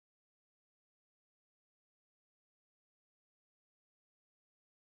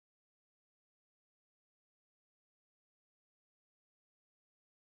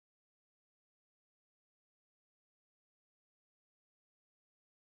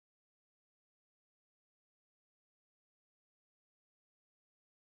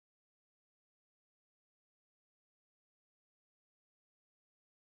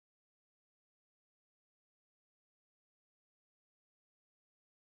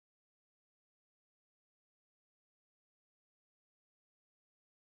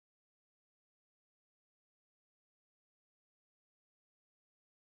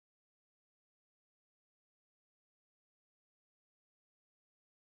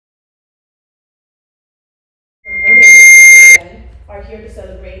are here to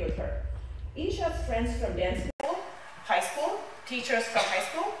celebrate with her. Eesha's friends from dance school, high school, teachers from high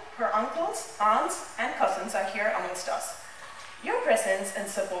school, her uncles, aunts, and cousins are here amongst us. Your presence and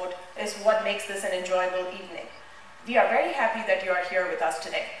support is what makes this an enjoyable evening. We are very happy that you are here with us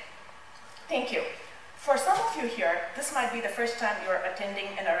today. Thank you. For some of you here, this might be the first time you are attending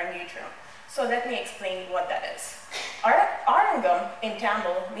an Arangetram, so let me explain what that is. Arangam in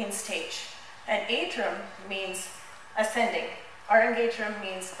Tamil means stage, and Atram means ascending. Arangetram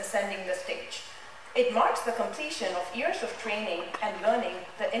means ascending the stage. It marks the completion of years of training and learning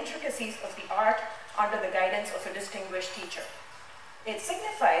the intricacies of the art under the guidance of a distinguished teacher. It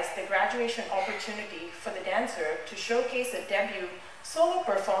signifies the graduation opportunity for the dancer to showcase a debut solo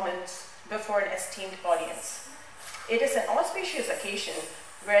performance before an esteemed audience. It is an auspicious occasion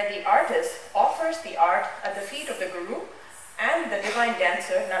where the artist offers the art at the feet of the Guru and the divine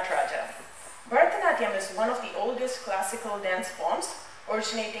dancer Nataraja. Bharatanatyam is one of the oldest classical dance forms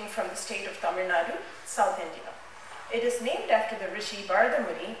originating from the state of Tamil Nadu, South India. It is named after the Rishi Bharata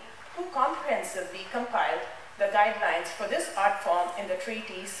Muni, who comprehensively compiled the guidelines for this art form in the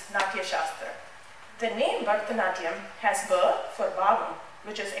treatise Natya Shastra. The name Bharatanatyam has Ba for bhagam,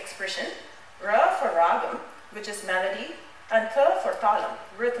 which is expression, Ra for ragam, which is melody, and Tha for talam,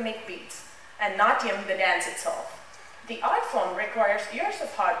 rhythmic beats, and Natyam, the dance itself. The art form requires years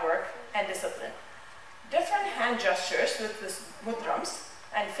of hard work and discipline. Different hand gestures with this mudrams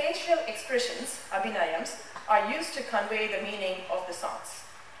and facial expressions, abhinayams, are used to convey the meaning of the songs.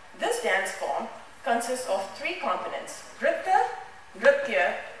 This dance form consists of three components: Nritta,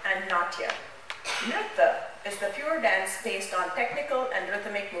 Nritya, and Natya. Nritta is the pure dance based on technical and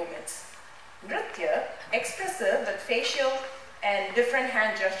rhythmic movements. Nritya, expressive with facial and different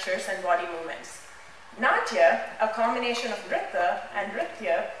hand gestures and body movements. Natya, a combination of Nritta and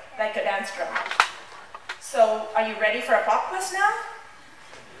Nritya, like a dance drama. So, are you ready for a pop quiz now?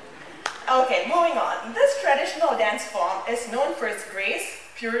 Okay, moving on. This traditional dance form is known for its grace,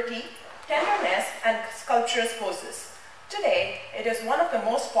 purity, tenderness, and sculpturous poses. Today, it is one of the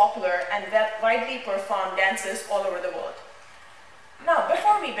most popular and widely performed dances all over the world. Now,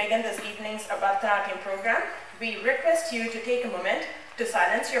 before we begin this evening's Bharatanatyam program, we request you to take a moment to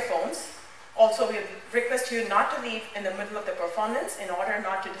silence your phones. Also, we request you not to leave in the middle of the performance in order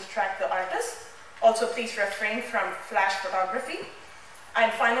not to distract the artist. Also, please refrain from flash photography.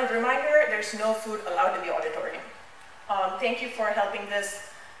 And final reminder, there's no food allowed in the auditorium. Thank you for helping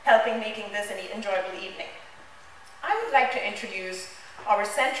making this an enjoyable evening. I would like to introduce our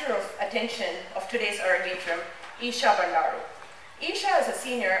center of attention of today's Arangetram, Eesha Bandaru. Eesha is a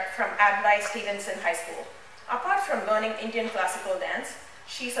senior from Adlai Stevenson High School. Apart from learning Indian classical dance,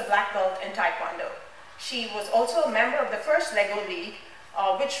 she's a black belt in Taekwondo. She was also a member of the first Lego League,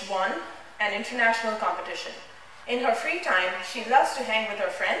 which won an international competition. In her free time, she loves to hang with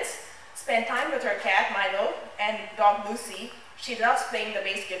her friends, spend time with her cat Milo and dog Lucy. She loves playing the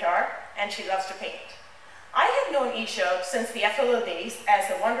bass guitar, and she loves to paint. I have known Eesha since the FLL days as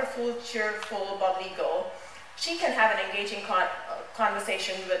a wonderful, cheerful, bubbly girl. She can have an engaging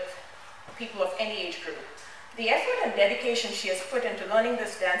conversation with people of any age group. The effort and dedication she has put into learning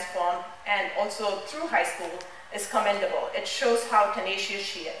this dance form and also through high school is commendable. It shows how tenacious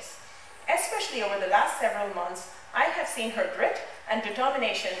she is. Especially over the last several months, I have seen her grit and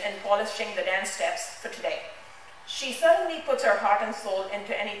determination in polishing the dance steps for today. She certainly puts her heart and soul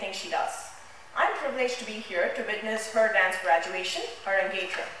into anything she does. I'm privileged to be here to witness her dance graduation,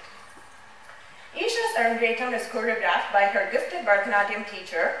 Arangetram. Eesha's Arangetram is choreographed by her gifted Bharatanatyam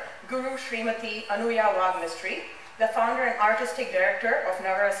teacher, Guru Srimati Anuya Wagmistry, the founder and artistic director of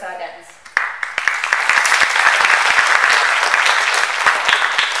Navarasa Dance.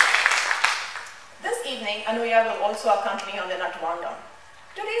 This evening, Anuya will also accompany on the Natwangam.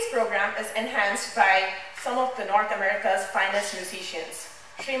 Today's program is enhanced by some of the North America's finest musicians.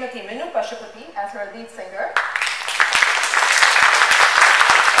 Srimati Minu Pashupati as her lead singer,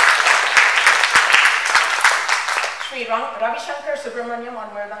 Sri Ravi Shankar Subramaniam on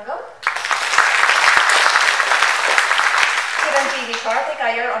Mridangam, Chiranjeevi Karthik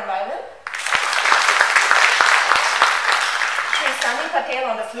Iyer on violin, Sri Sunny Patel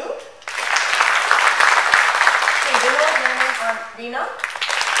on the flute, Sri Vinod Menon on veena,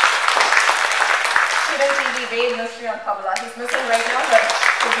 Chiranjeevi Ved Nusri on tabla. He's missing right now, but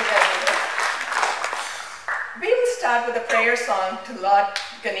he'll be there later. We will start with a prayer song to Lord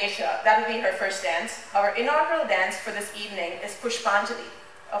Ganesha. That will be her first dance. Our inaugural dance for this evening is Pushpanjali,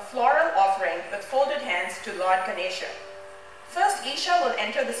 a floral offering with folded hands to Lord Ganesha. First, Eesha will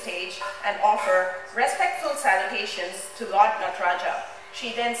enter the stage and offer respectful salutations to Lord Nataraja.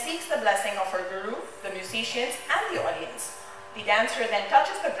 She then seeks the blessing of her guru, the musicians, and the audience. The dancer then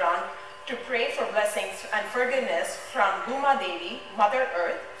touches the ground to pray for blessings and forgiveness from Bhuma Devi, Mother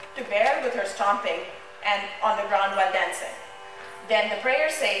Earth, to bear with her stomping and on the ground while dancing. Then the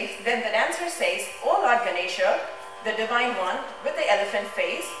dancer says, "O Lord Ganesha, the Divine One with the elephant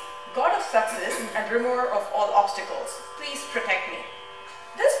face, God of success and remover of all obstacles, please protect me."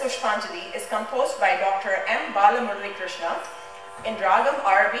 This Pushpanjali is composed by Dr. M. Balamurali Krishna in Ragam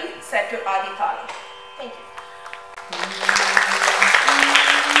Arabi set to Adi Tali. Thank you.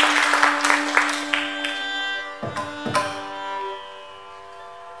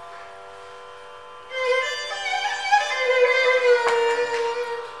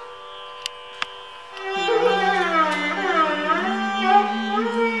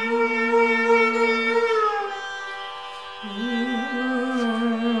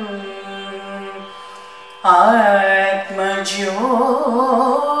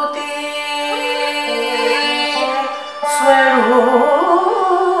 आत्मज्योति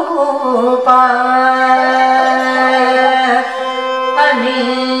स्वरूपा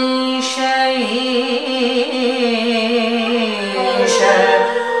अनीश ईश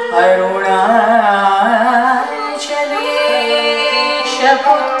अरुणाचलेश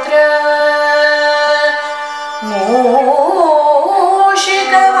पुत्र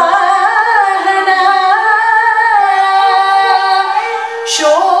मूषिकवाहना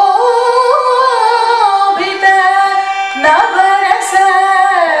शोभित नवरस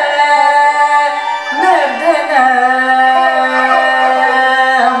northern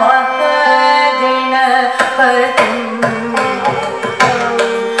महगणपतिं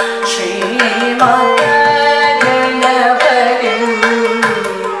श्रीमहागणपतिं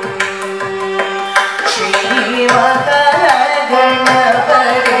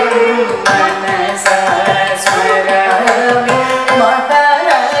मनसा स्मरामि महागणपतिं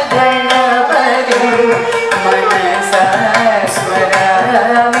मनसा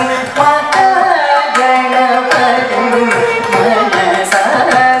स्मरामि महागणपतिं मनसा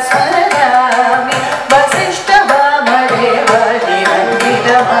स्मरामि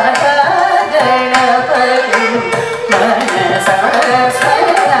वसिष्ठवामदेवादिवन्दितमहागणपतिं मनसा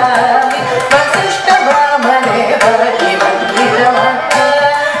स्मरामि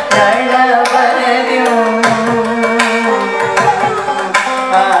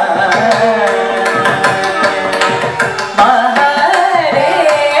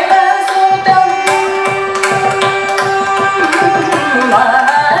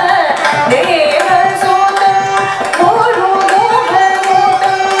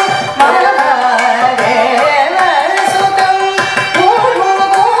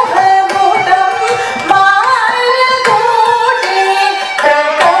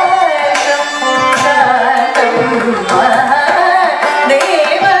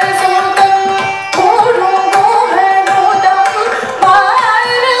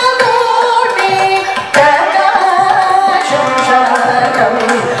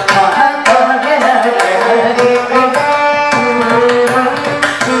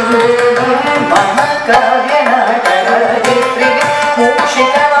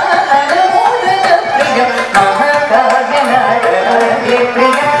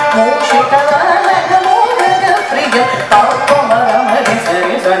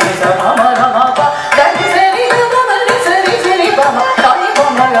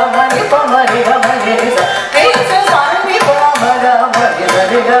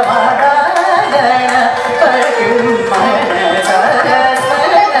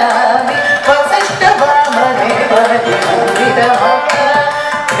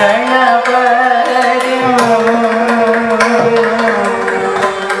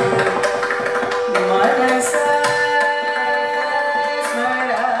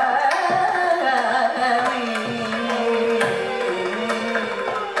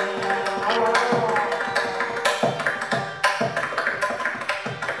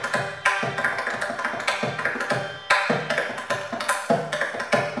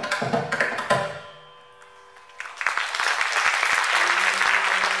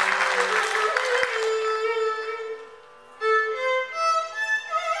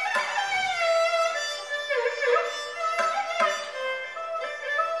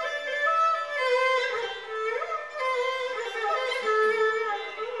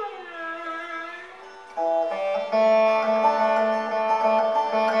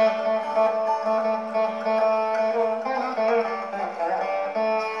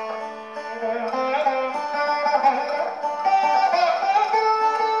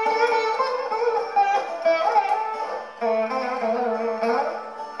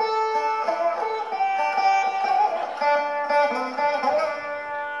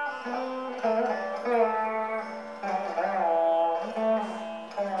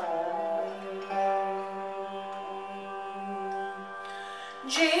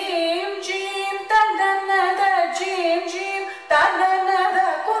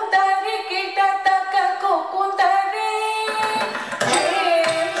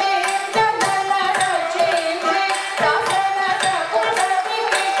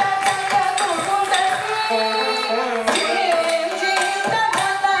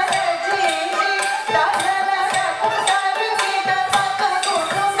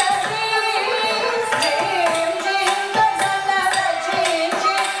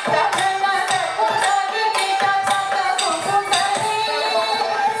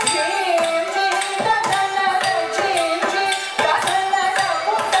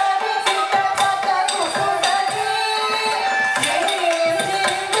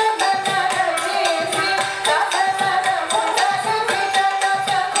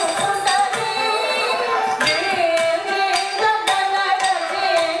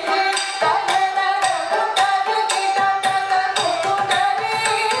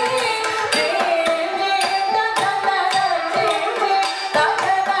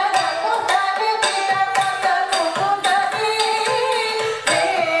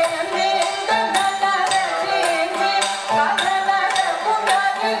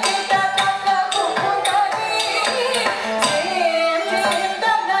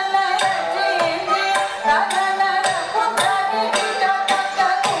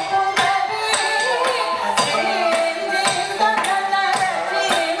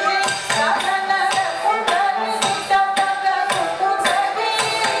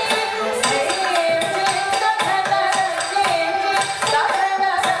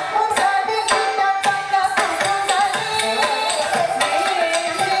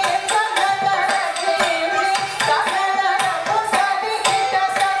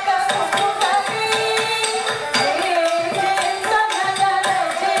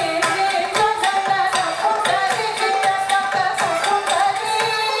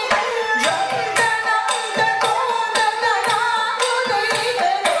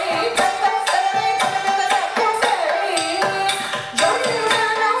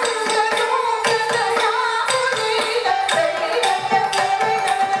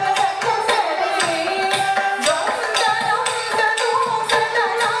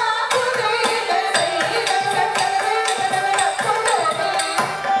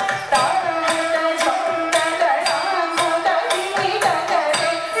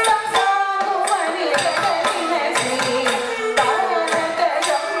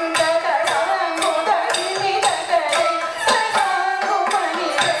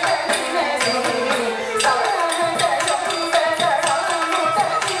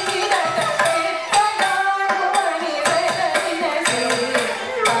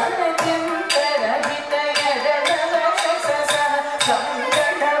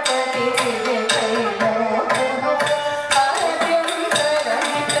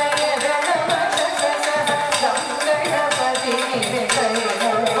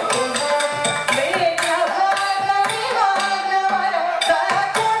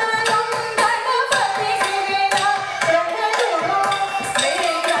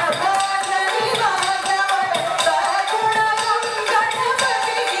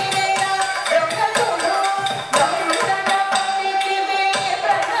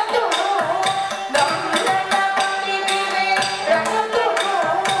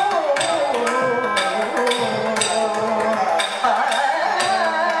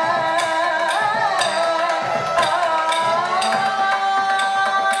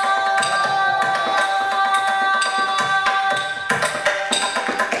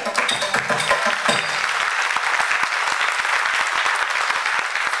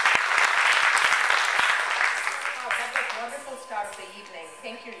start of the evening.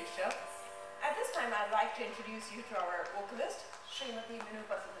 Thank you, Eesha. At this time, I'd like to introduce you to our vocalist, Srimati Minu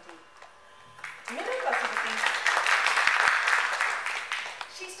Pasupati. Minu Pasupati,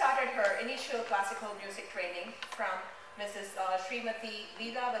 she started her initial classical music training from Mrs. Srimati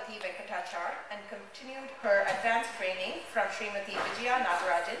Leelavati Venkatachar and continued her advanced training from Srimati Vijaya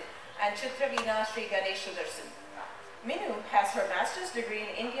Nagarajan and Chitravina Sri Ganesh Sudarsan. Minu has her master's degree in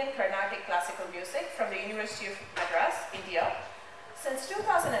Indian Carnatic Classical Music from the University of Madras, India. Since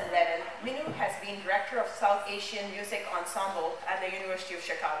 2011, Minu has been director of South Asian Music Ensemble at the University of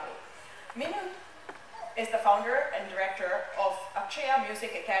Chicago. Minu is the founder and director of Akshaya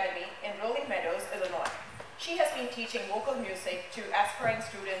Music Academy in Rolling Meadows, Illinois. She has been teaching vocal music to aspiring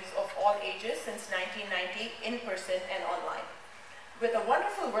students of all ages since 1990 in person and online. With a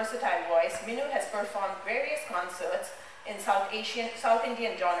wonderful, versatile voice, Minu has performed various concerts in South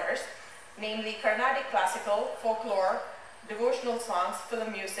Indian genres, namely Carnatic classical, folklore, devotional songs,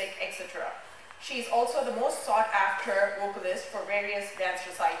 film music, etc. She is also the most sought-after vocalist for various dance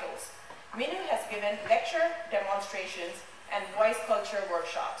recitals. Minu has given lecture, demonstrations, and voice culture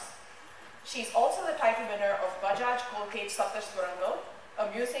workshops. She is also the title winner of Bajaj Colgate Saptaswarangal, a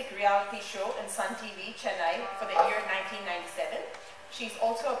music reality show in Sun TV, Chennai for the year 1997. She is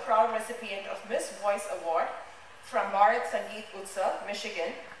also a proud recipient of Miss Voice Award from Bharat Sangeet Utsav,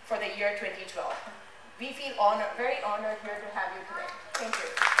 Michigan for the year 2012. We feel very honored here to have you today. Thank you.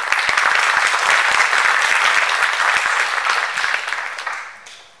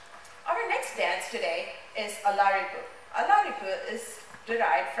 Our next dance today is Alaripu. Alaripu is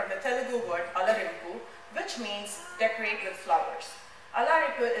derived from the Telugu word Alarimpu, which means decorate with flowers.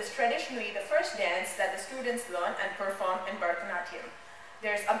 Alaripu is traditionally the first dance that the students learn and perform in Bharatanatyam.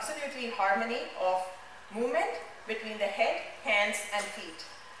 There is absolutely harmony of movement between the head, hands, and feet.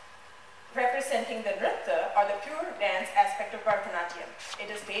 Representing the nritta or the pure dance aspect of Bharatanatyam. It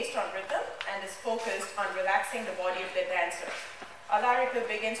is based on rhythm and is focused on relaxing the body of the dancer. Alaripu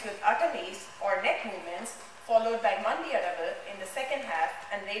begins with atanis or neck movements, followed by Mandi Adavu in the second half,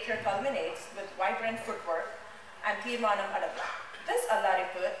 and later culminates with vibrant footwork and Tirmanam Adavu. This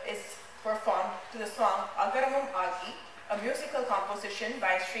Alaripu is performed to the song Agaramam Agi, a musical composition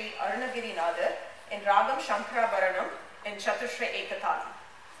by Sri Arunagiri Nadar in Ragam Shankara Bharanam in Chatushra Ekatali.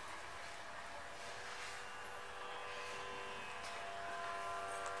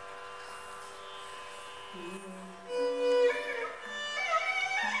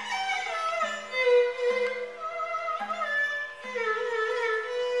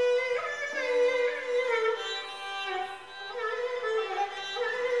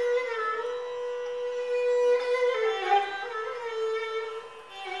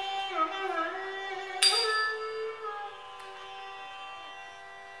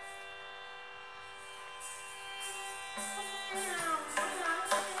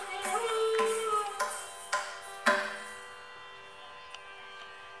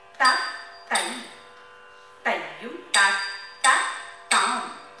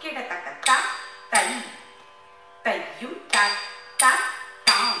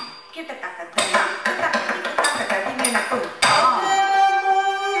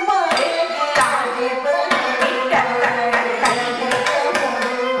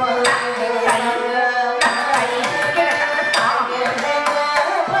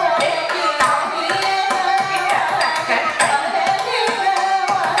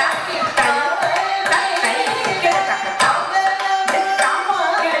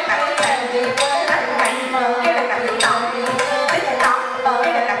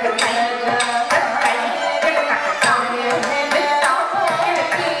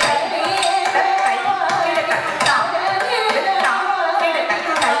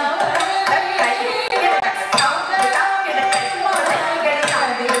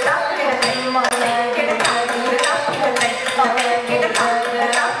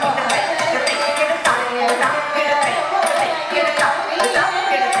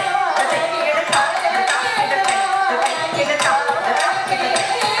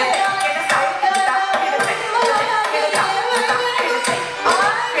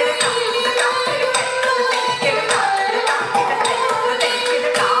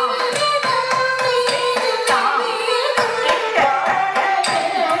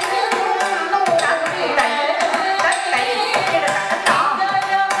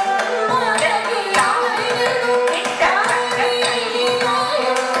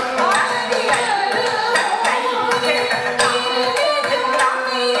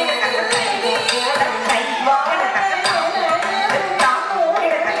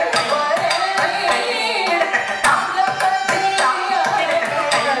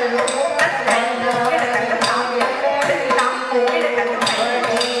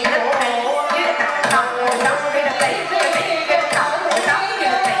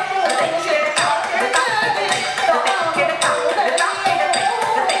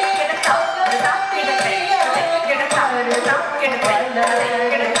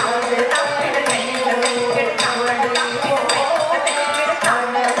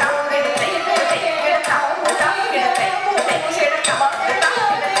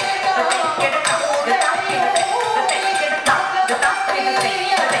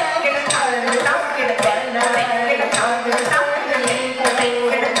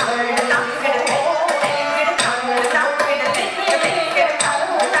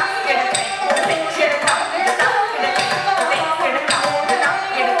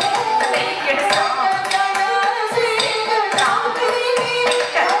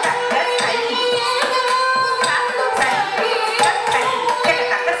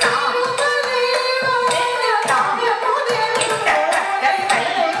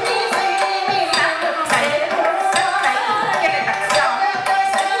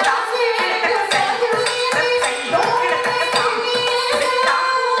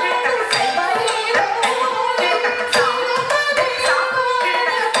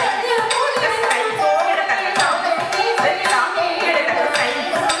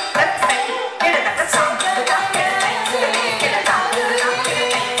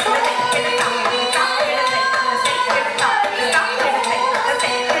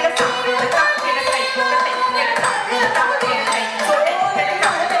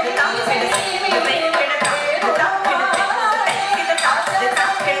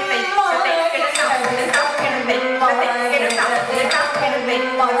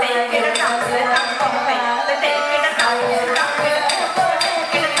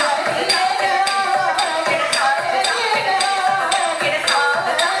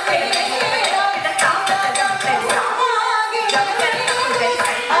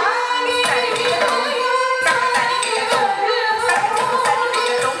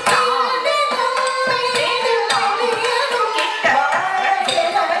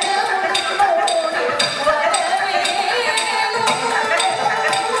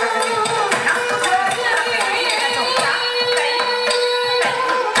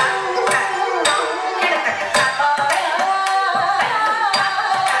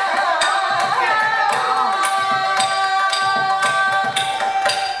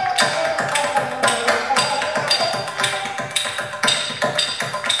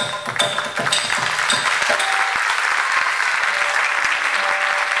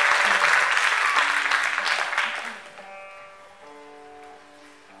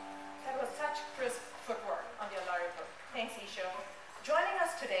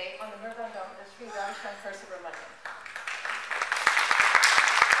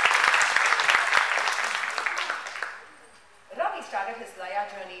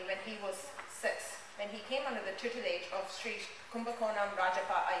 journey when he was 6, when he came under the tutelage of Sri Kumbakonam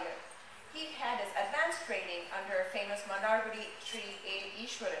Rajappa Iyer. He had his advanced training under famous Mandargudi Sri A.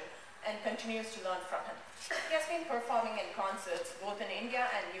 Eeswaran and continues to learn from him. He has been performing in concerts both in India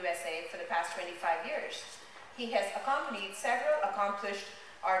and USA for the past 25 years. He has accompanied several accomplished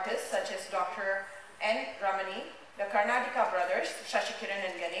artists such as Dr. N. Ramani, the Karnataka brothers, Shashikiran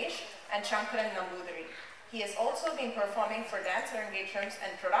and Ganesh, and Shankaran Nambudiri. He has also been performing for dance Arangetrams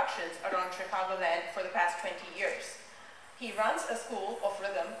and productions around Chicagoland for the past 20 years. He runs a school of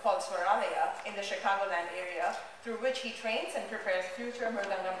rhythm called Swaralaya in the Chicagoland area, through which he trains and prepares future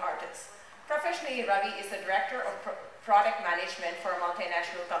Mridangam artists. Professionally, Ravi is the Director of Product Management for a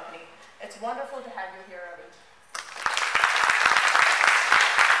multinational company. It's wonderful to have you here, Ravi.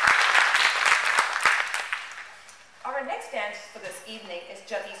 Our next dance for this evening is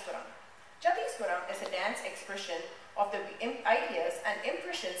Jatiswaram. Jatiswaram is a dance expression of the ideas and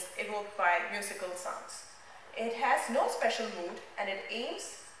impressions evoked by musical sounds. It has no special mood and it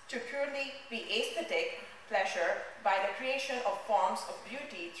aims to purely be aesthetic pleasure by the creation of forms of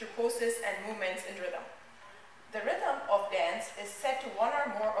beauty through poses and movements in rhythm. The rhythm of dance is set to one or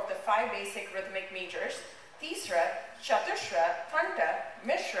more of the 5 basic rhythmic measures: Tisra, Chatushra, Panta,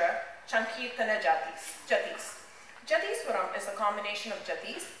 Mishra, Chankirtana Jatis. Jatiswaram is a combination of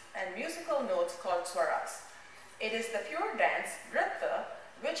jatis and musical notes called swaras. It is the pure dance, Nritta,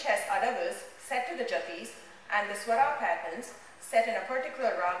 which has adavas set to the jatis and the swara patterns set in a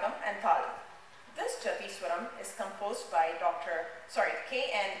particular ragam and thalam. This Jatiswaram is composed by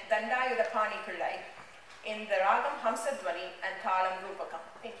K.N. Dandayudapani Pillai in the ragam Hamsadwani and thalam Rupakam.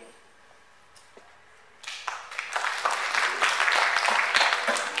 Thank you.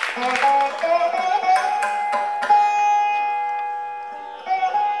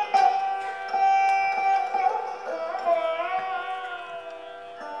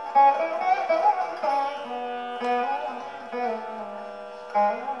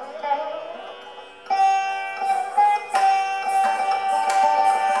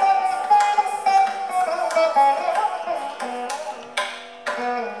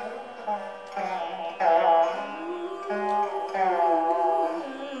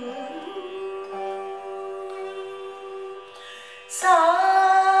 Sa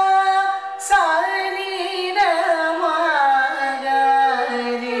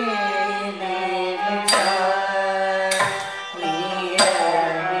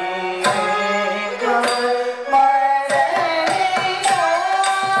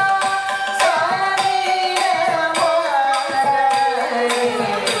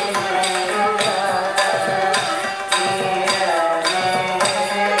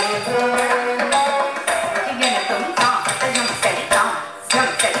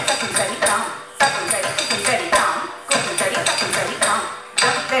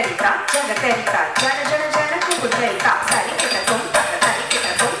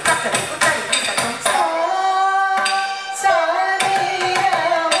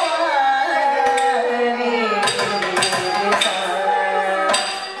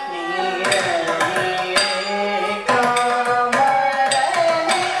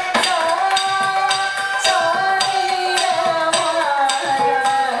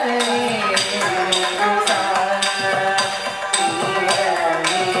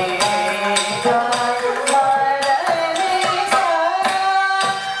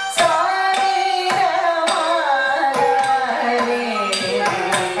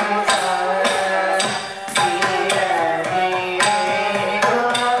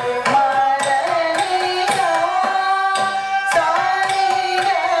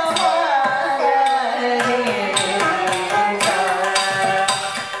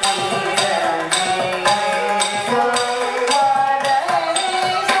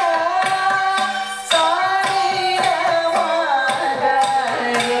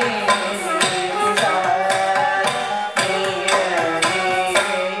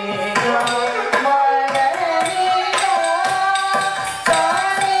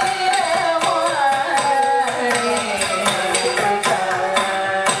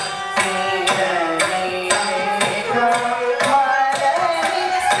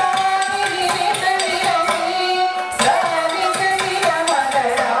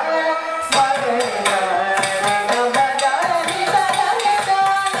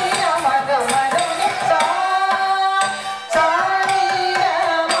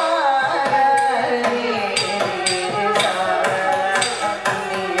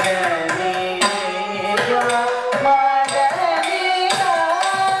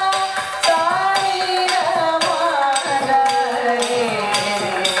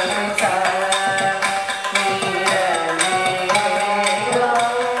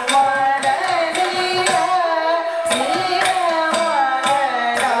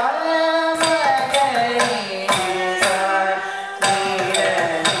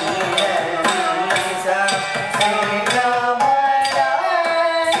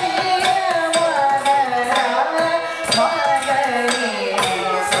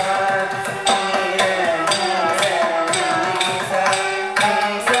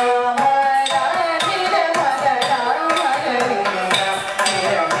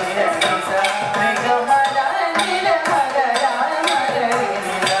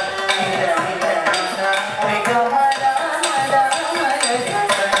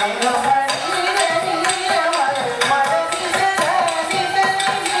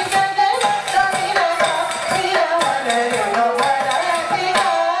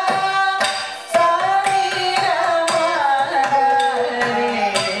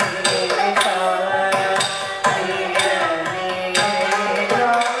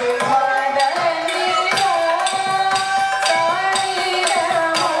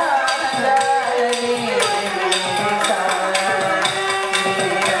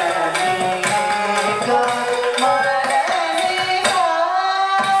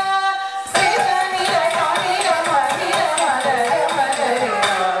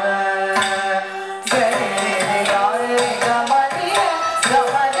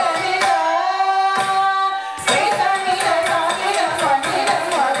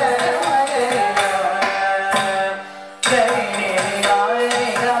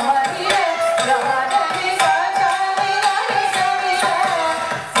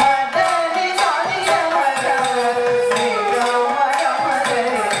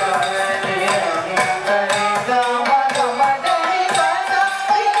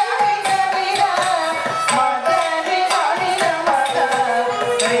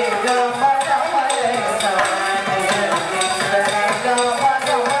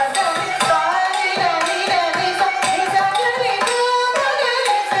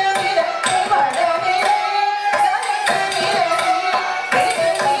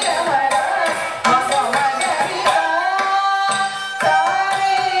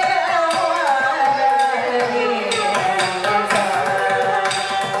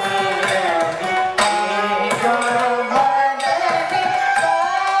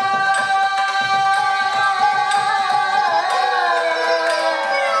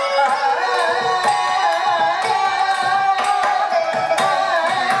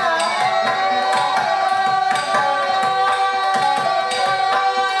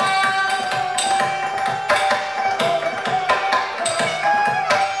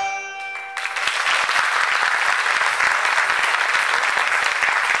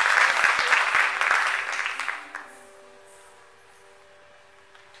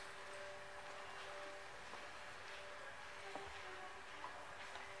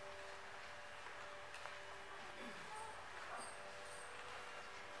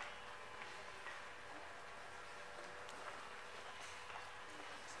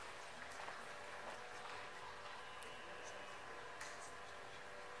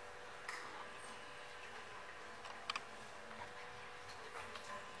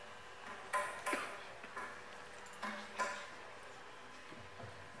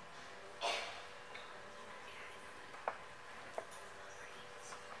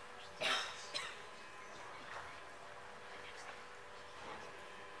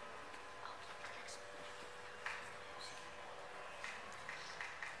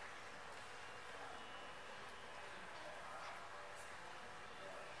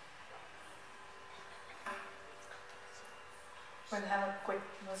We'll have a quick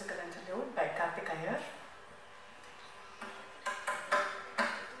musical interlude by Karthik Iyer.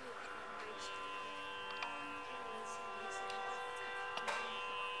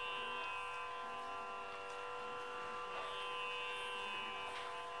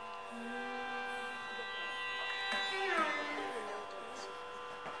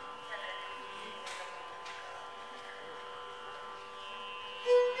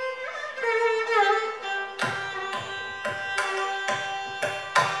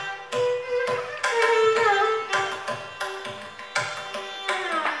 Thank you.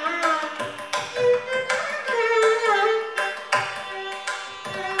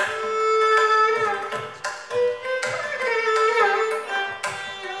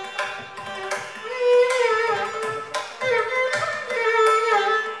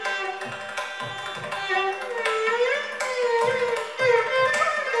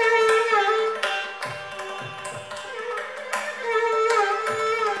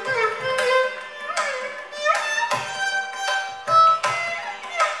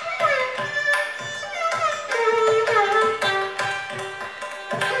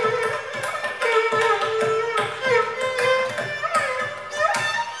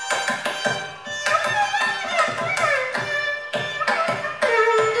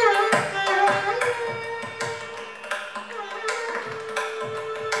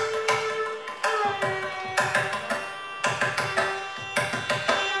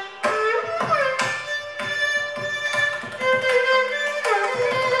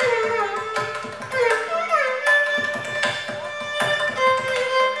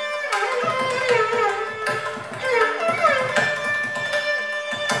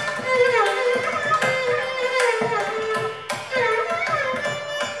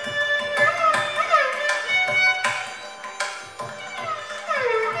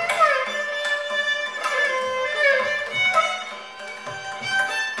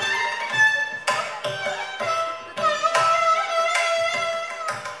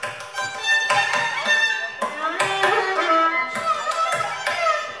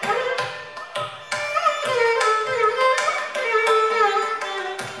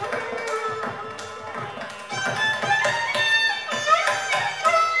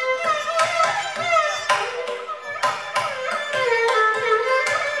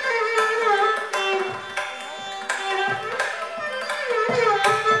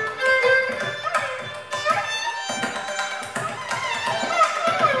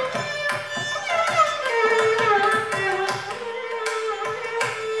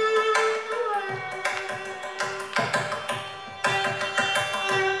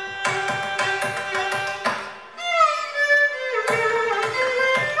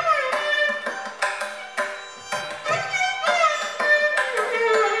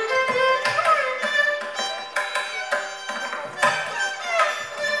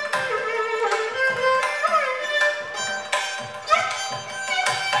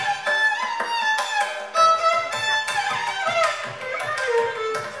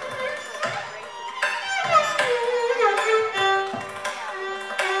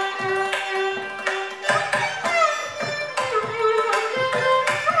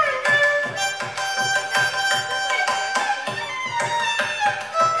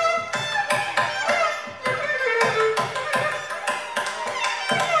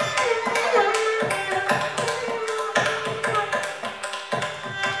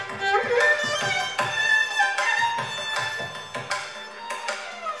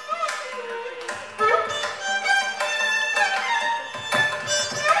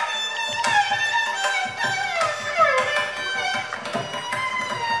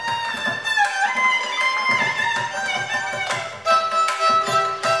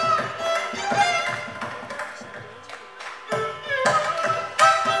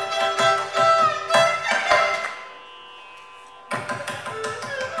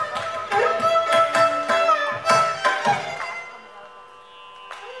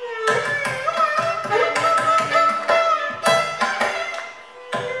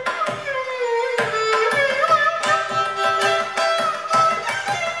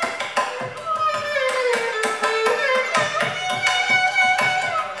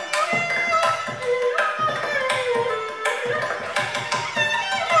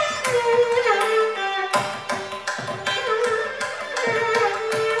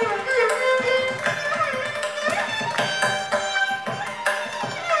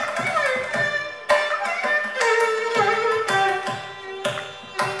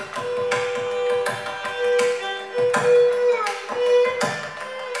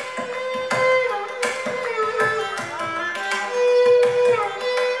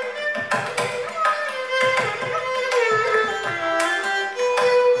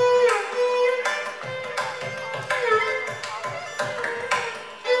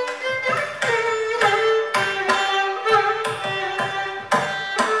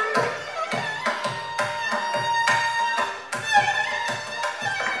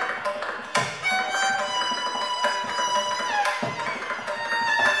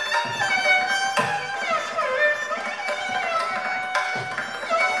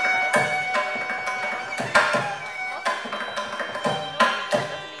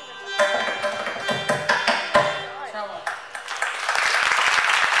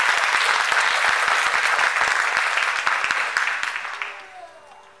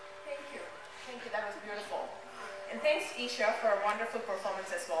 Eesha for a wonderful performance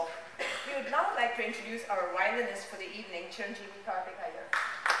as well. We would now like to introduce our violinist for the evening, Chiranjeevi Karthik Iyer.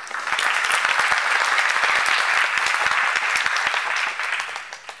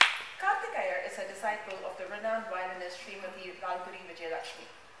 Karthik Iyer is a disciple of the renowned violinist Srimati Lalguri Vijayalakshmi.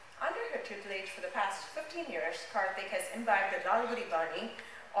 Under her tutelage for the past 15 years, Karthik has imbibed the Lalguri Bani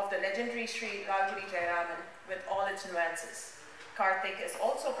of the legendary Sri Lalguri Jayaraman with all its nuances. Karthik is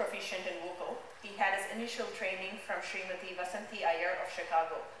also proficient in vocal. He had his initial training from Srimati Vasanti Iyer of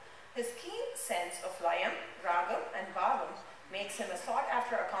Chicago. His keen sense of layam, ragam, and bhavam makes him a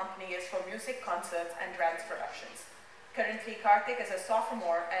sought-after accompanist for music concerts and dance productions. Currently, Karthik is a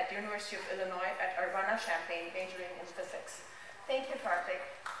sophomore at University of Illinois at Urbana-Champaign, majoring in physics. Thank you, Karthik.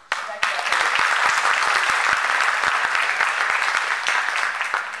 I'd like to welcome you.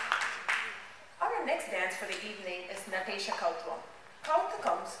 Our next dance for the evening is Natesha Kautvam.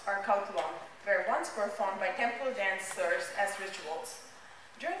 Kautakams or Kautvam were once performed by temple dancers as rituals.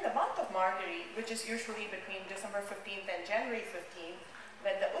 During the month of Margari, which is usually between December 15th and January 15th,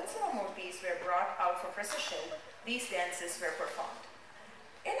 when the Utsava Murtis were brought out for procession, these dances were performed.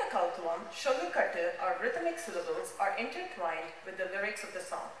 In a Kautvam, Sholukattu or rhythmic syllables are intertwined with the lyrics of the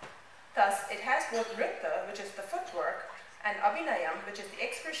song. Thus, it has both Nritta, which is the footwork, and Abhinayam, which is the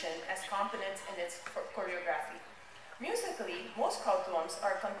expression, as components in its choreography. Musically, most Kautvams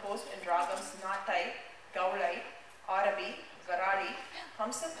are composed in ragams Natai, Gaulai, Arabi, Varali,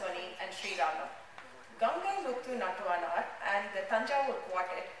 Hamsatvani, and Sri Ragam. Gangai Muthu Natwanar and the Tanjavur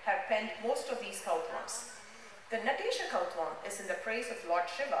Quartet have penned most of these Kautvams. The Natesha Kautvam is in the praise of Lord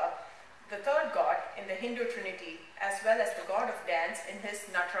Shiva, the third god in the Hindu Trinity, as well as the god of dance in his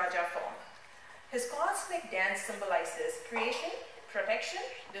Nataraja form. His cosmic dance symbolizes creation, protection,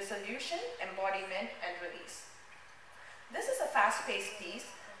 dissolution, embodiment, and release. This is a fast-paced piece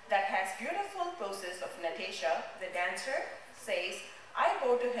that has beautiful poses of Natesha. The dancer says, "I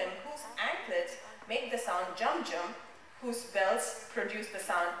bow to him whose anklets make the sound jum jum, whose bells produce the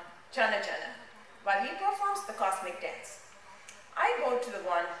sound jana jana," while he performs the cosmic dance. "I bow to the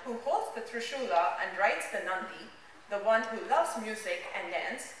one who holds the Trishula and rides the Nandi, the one who loves music and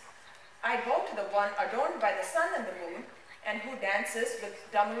dance. I bow to the one adorned by the sun and the moon, and who dances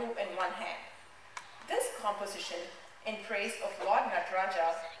with Damru in one hand." This composition in praise of Lord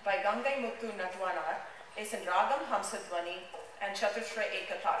Nataraja by Gangai Muthu Natwanar is in Ragam Hamsadvani and Chatushra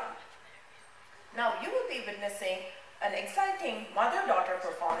Ekatalam. Now you will be witnessing an exciting mother-daughter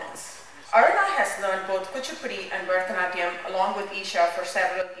performance. Aruna has learned both Kuchipudi and Bharatanatyam along with Eesha for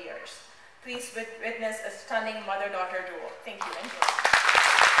several years. Please witness a stunning mother-daughter duo. Thank you. Enjoy.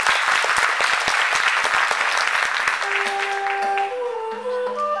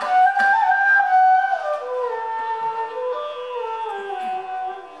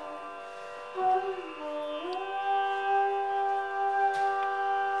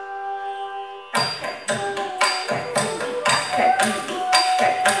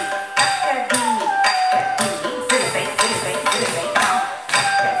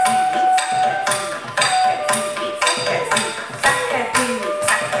 Sakadi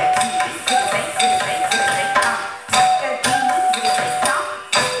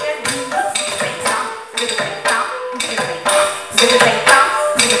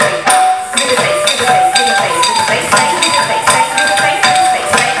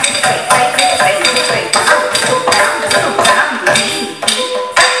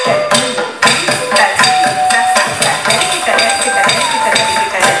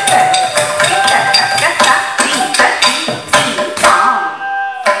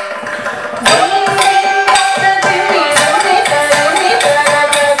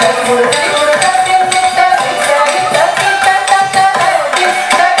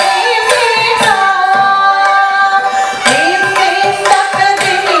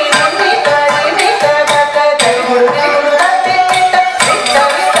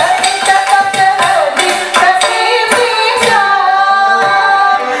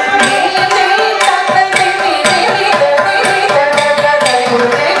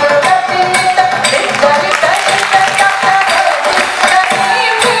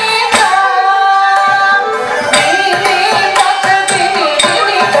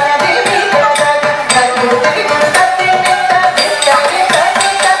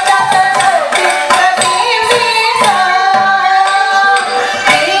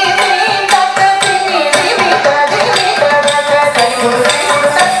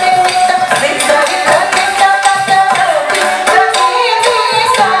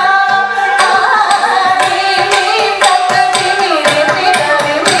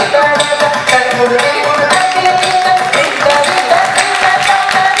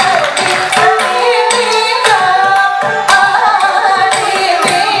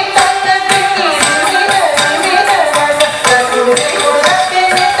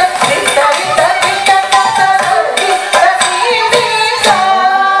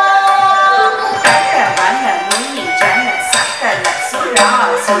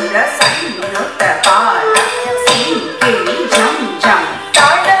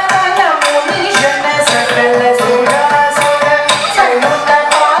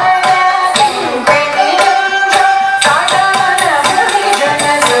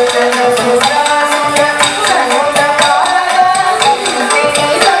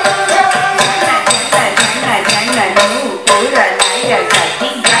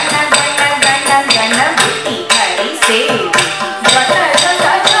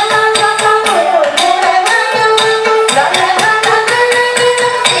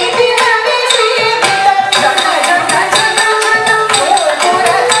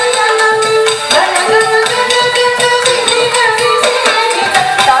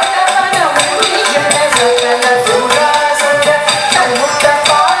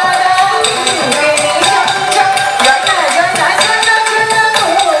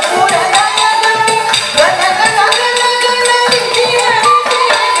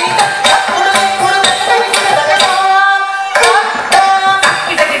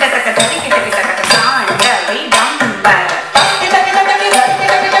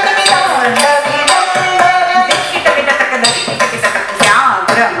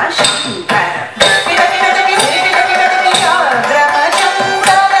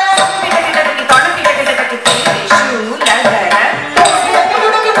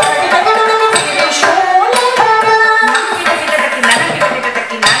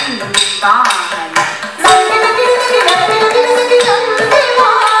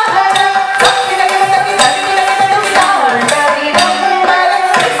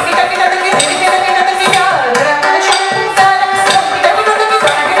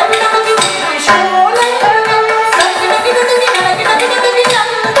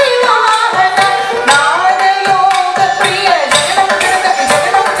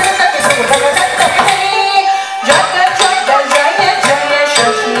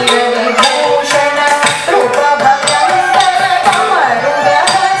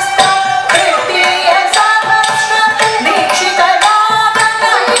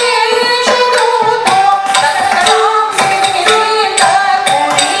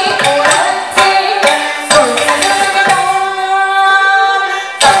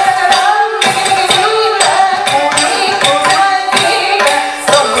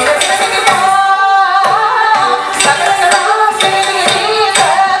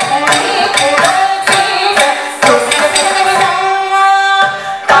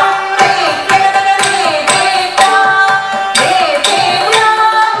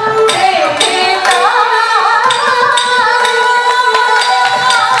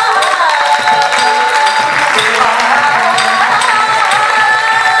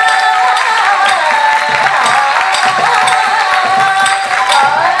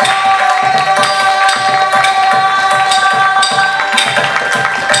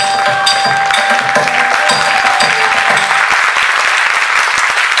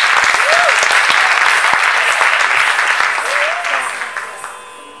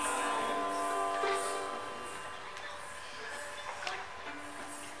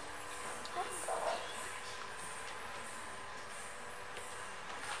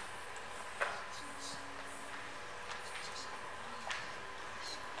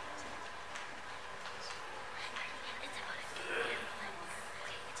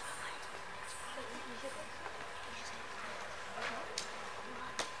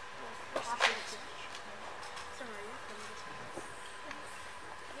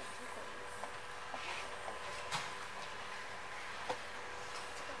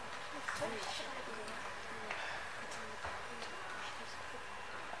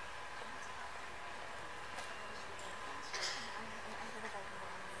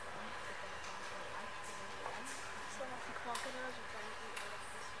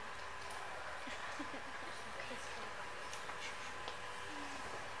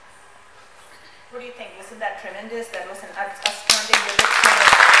What do you think? Wasn't that tremendous? That was an astounding depiction of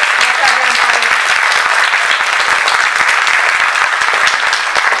Arangetram poetry.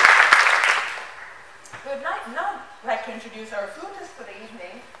 We would now like to introduce our flutist for the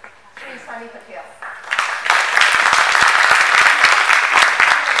evening, Sri Sunny Patel.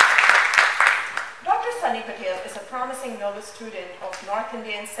 Dr. Sunny Patel is a promising novice student of North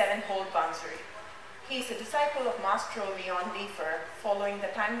Indian seven-hold Bansuri. He is a disciple of Maestro Leon Leifer, following the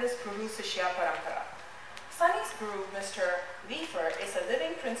timeless Guru-Sishya Parampara. Sunny's Guru, Mr. Leifer, is a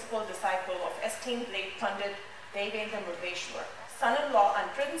living principal disciple of esteemed late Pandit Devendra Murleshwar, son-in-law and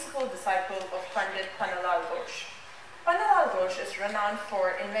principal disciple of Pandit Pannalal Ghosh. Pannalal Ghosh is renowned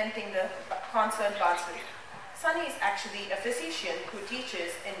for inventing the concert Bansuri. Sunny is actually a physician who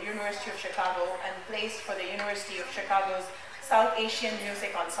teaches in University of Chicago and plays for the University of Chicago's South Asian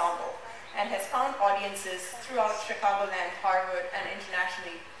Music Ensemble, and has found audiences throughout Chicagoland, Harvard, and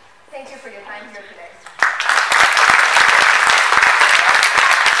internationally. Thank you for your time here today.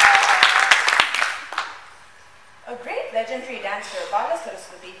 A great legendary dancer, Bala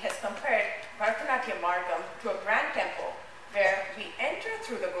Saraswati, has compared Bharatanatyam Margam to a grand temple where we enter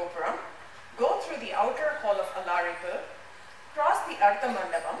through the Gopuram, go through the outer hall of Alaripur, cross the Artha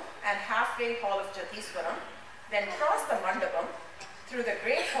Mandapam and halfway hall of Jatiswaram, then cross the Mandapam, through the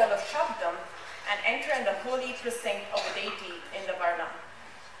great hall of Shabdam, and enter in the holy precinct of the deity in the Varnam.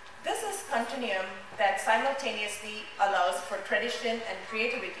 This is continuum that simultaneously allows for tradition and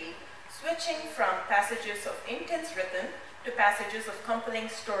creativity, switching from passages of intense rhythm to passages of compelling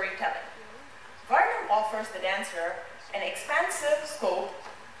storytelling. Varnam offers the dancer an expansive scope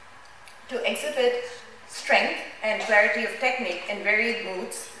to exhibit strength and clarity of technique in varied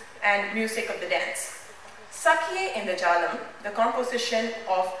moods and music of the dance. Sakhiye in the Jalam, the composition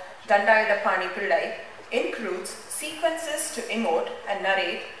of Dandayadapani Pillai, includes sequences to emote and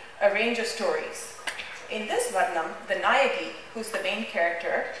narrate a range of stories. In this Varnam, the Nayaki, who's the main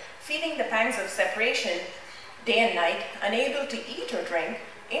character, feeling the pangs of separation day and night, unable to eat or drink,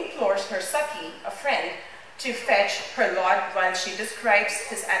 implores her Sakhi, a friend, to fetch her lord while she describes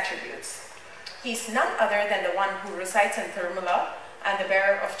his attributes. He's none other than the one who resides in Thirumala and the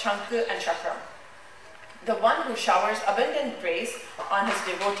bearer of Chanku and Chakram, the one who showers abundant praise on his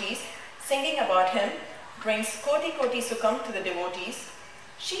devotees, singing about him, brings Koti Koti Sukham to the devotees.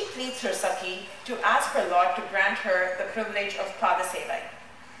 She pleads her Sakhi to ask her Lord to grant her the privilege of Padasevai.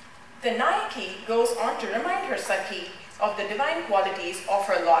 The Nayaki goes on to remind her Sakhi of the divine qualities of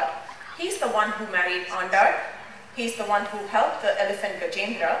her Lord. He's the one who married Andar, he's the one who helped the elephant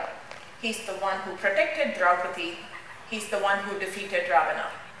Gajendra, he's the one who protected Draupadi, he's the one who defeated Ravana.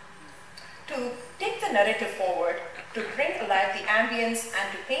 To take the narrative forward, to bring alive the ambience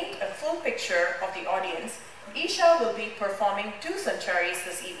and to paint a full picture of the audience, Eesha will be performing 2 Sancharis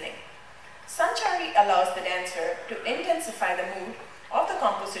this evening. Sanchari allows the dancer to intensify the mood of the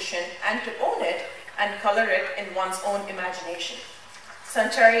composition and to own it and color it in one's own imagination.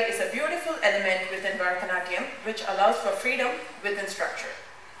 Sanchari is a beautiful element within Bharatanatyam which allows for freedom within structure.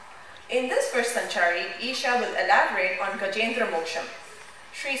 In this first Sanchari, Eesha will elaborate on Gajendra Moksham.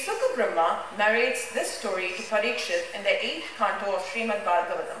 Sri Sukha Brahma narrates this story to Parikshit in the 8th canto of Srimad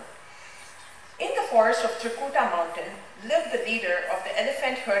Bhagavatam. In the forest of Trikuta mountain lived the leader of the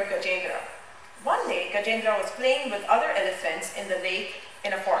elephant herd Gajendra. One day, Gajendra was playing with other elephants in the lake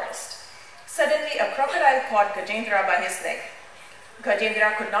in a forest. Suddenly, a crocodile caught Gajendra by his leg.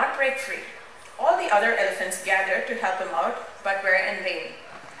 Gajendra could not break free. All the other elephants gathered to help him out, but were in vain.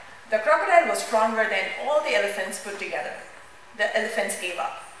 The crocodile was stronger than all the elephants put together. The elephants gave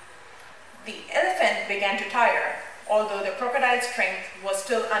up. The elephant began to tire, although the crocodile's strength was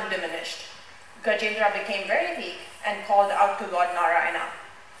still undiminished. Gajendra became very weak and called out to Lord Narayana.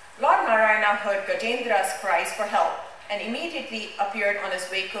 Lord Narayana heard Gajendra's cries for help and immediately appeared on his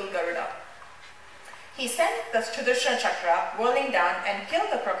vehicle Garuda. He sent the Sudarshan Chakra whirling down and killed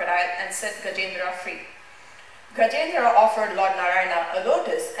the crocodile and set Gajendra free. Gajendra offered Lord Narayana a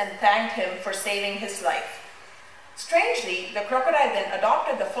lotus and thanked him for saving his life. Strangely, the crocodile then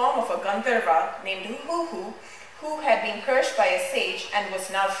adopted the form of a Gandharva named Huhu, who had been cursed by a sage and was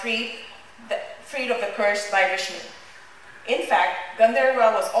now freed of the curse by Vishnu. In fact,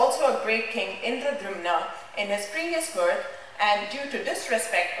 Gandharva was also a great king, Indradrumna, in his previous birth, and due to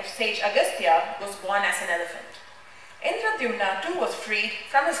disrespect of sage Agastya, was born as an elephant. Indradrumna too was freed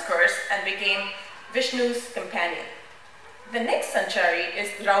from his curse and became Vishnu's companion. The next Sanchari is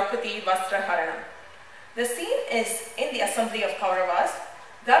Draupadi Vastraharanam. The scene is in the assembly of Kauravas.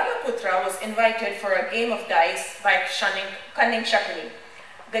 Dharmaputra was invited for a game of dice by cunning Shakuni.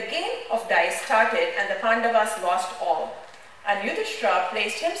 The game of dice started and the Pandavas lost all. and Yudhishthira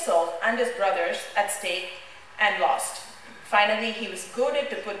placed himself and his brothers at stake and lost. Finally, he was goaded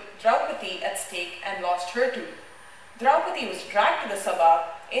to put Draupadi at stake and lost her too. Draupadi was dragged to the Sabha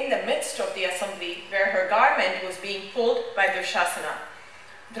in the midst of the assembly where her garment was being pulled by Dushasana.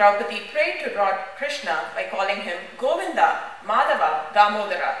 Draupadi prayed to Lord Krishna by calling him Govinda, Madhava,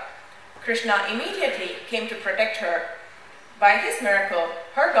 Damodara. Krishna immediately came to protect her. By his miracle,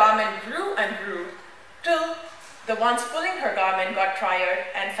 her garment grew and grew till the ones pulling her garment got tired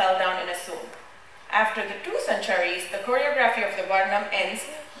and fell down in a swoon. After the 2 centuries, the choreography of the Varnam ends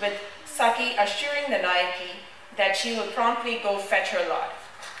with Saki assuring the Nayaki that she will promptly go fetch her lord.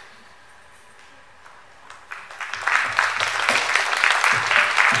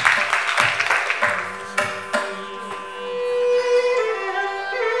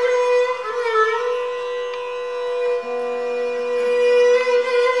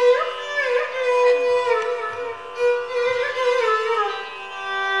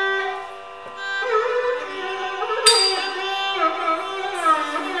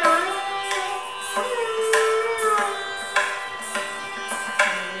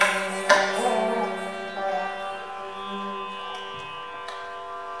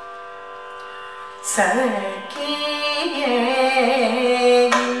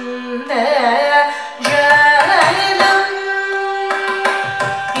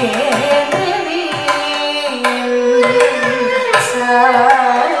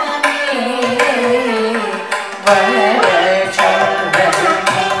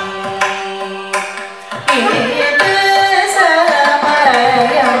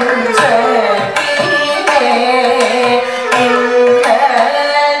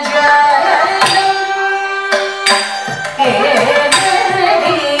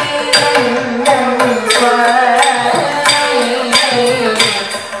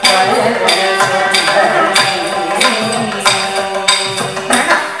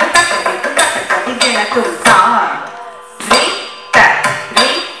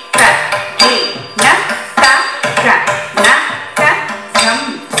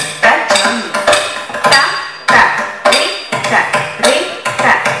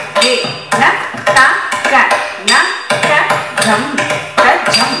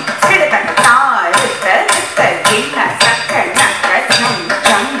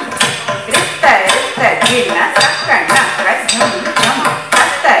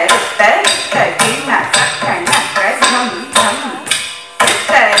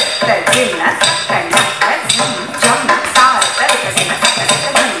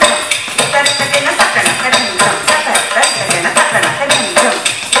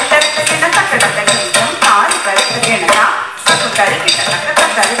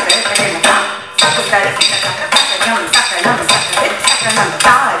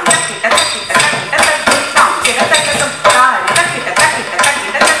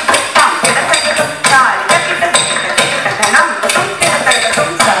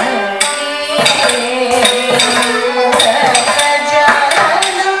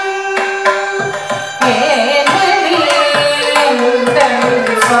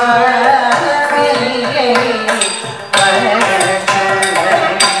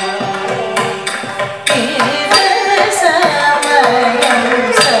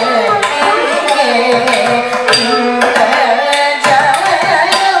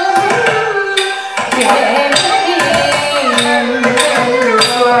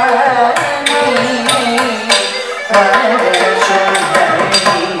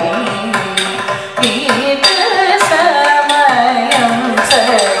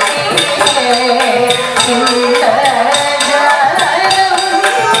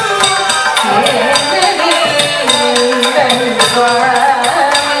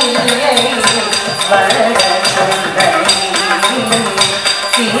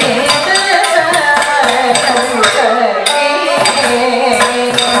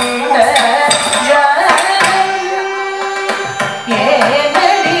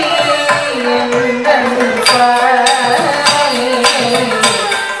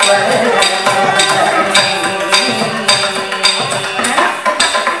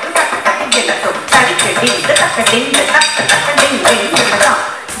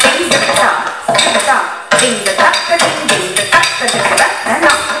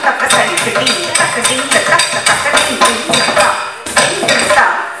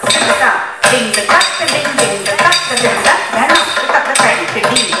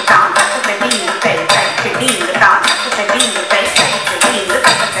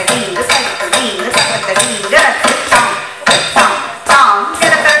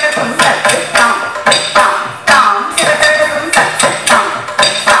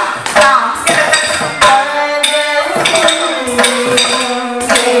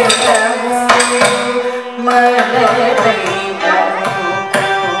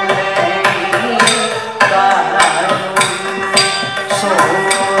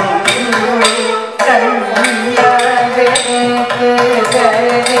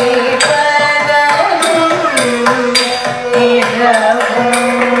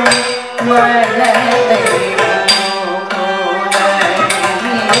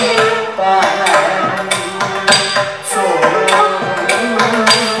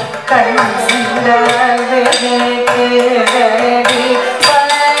 Hare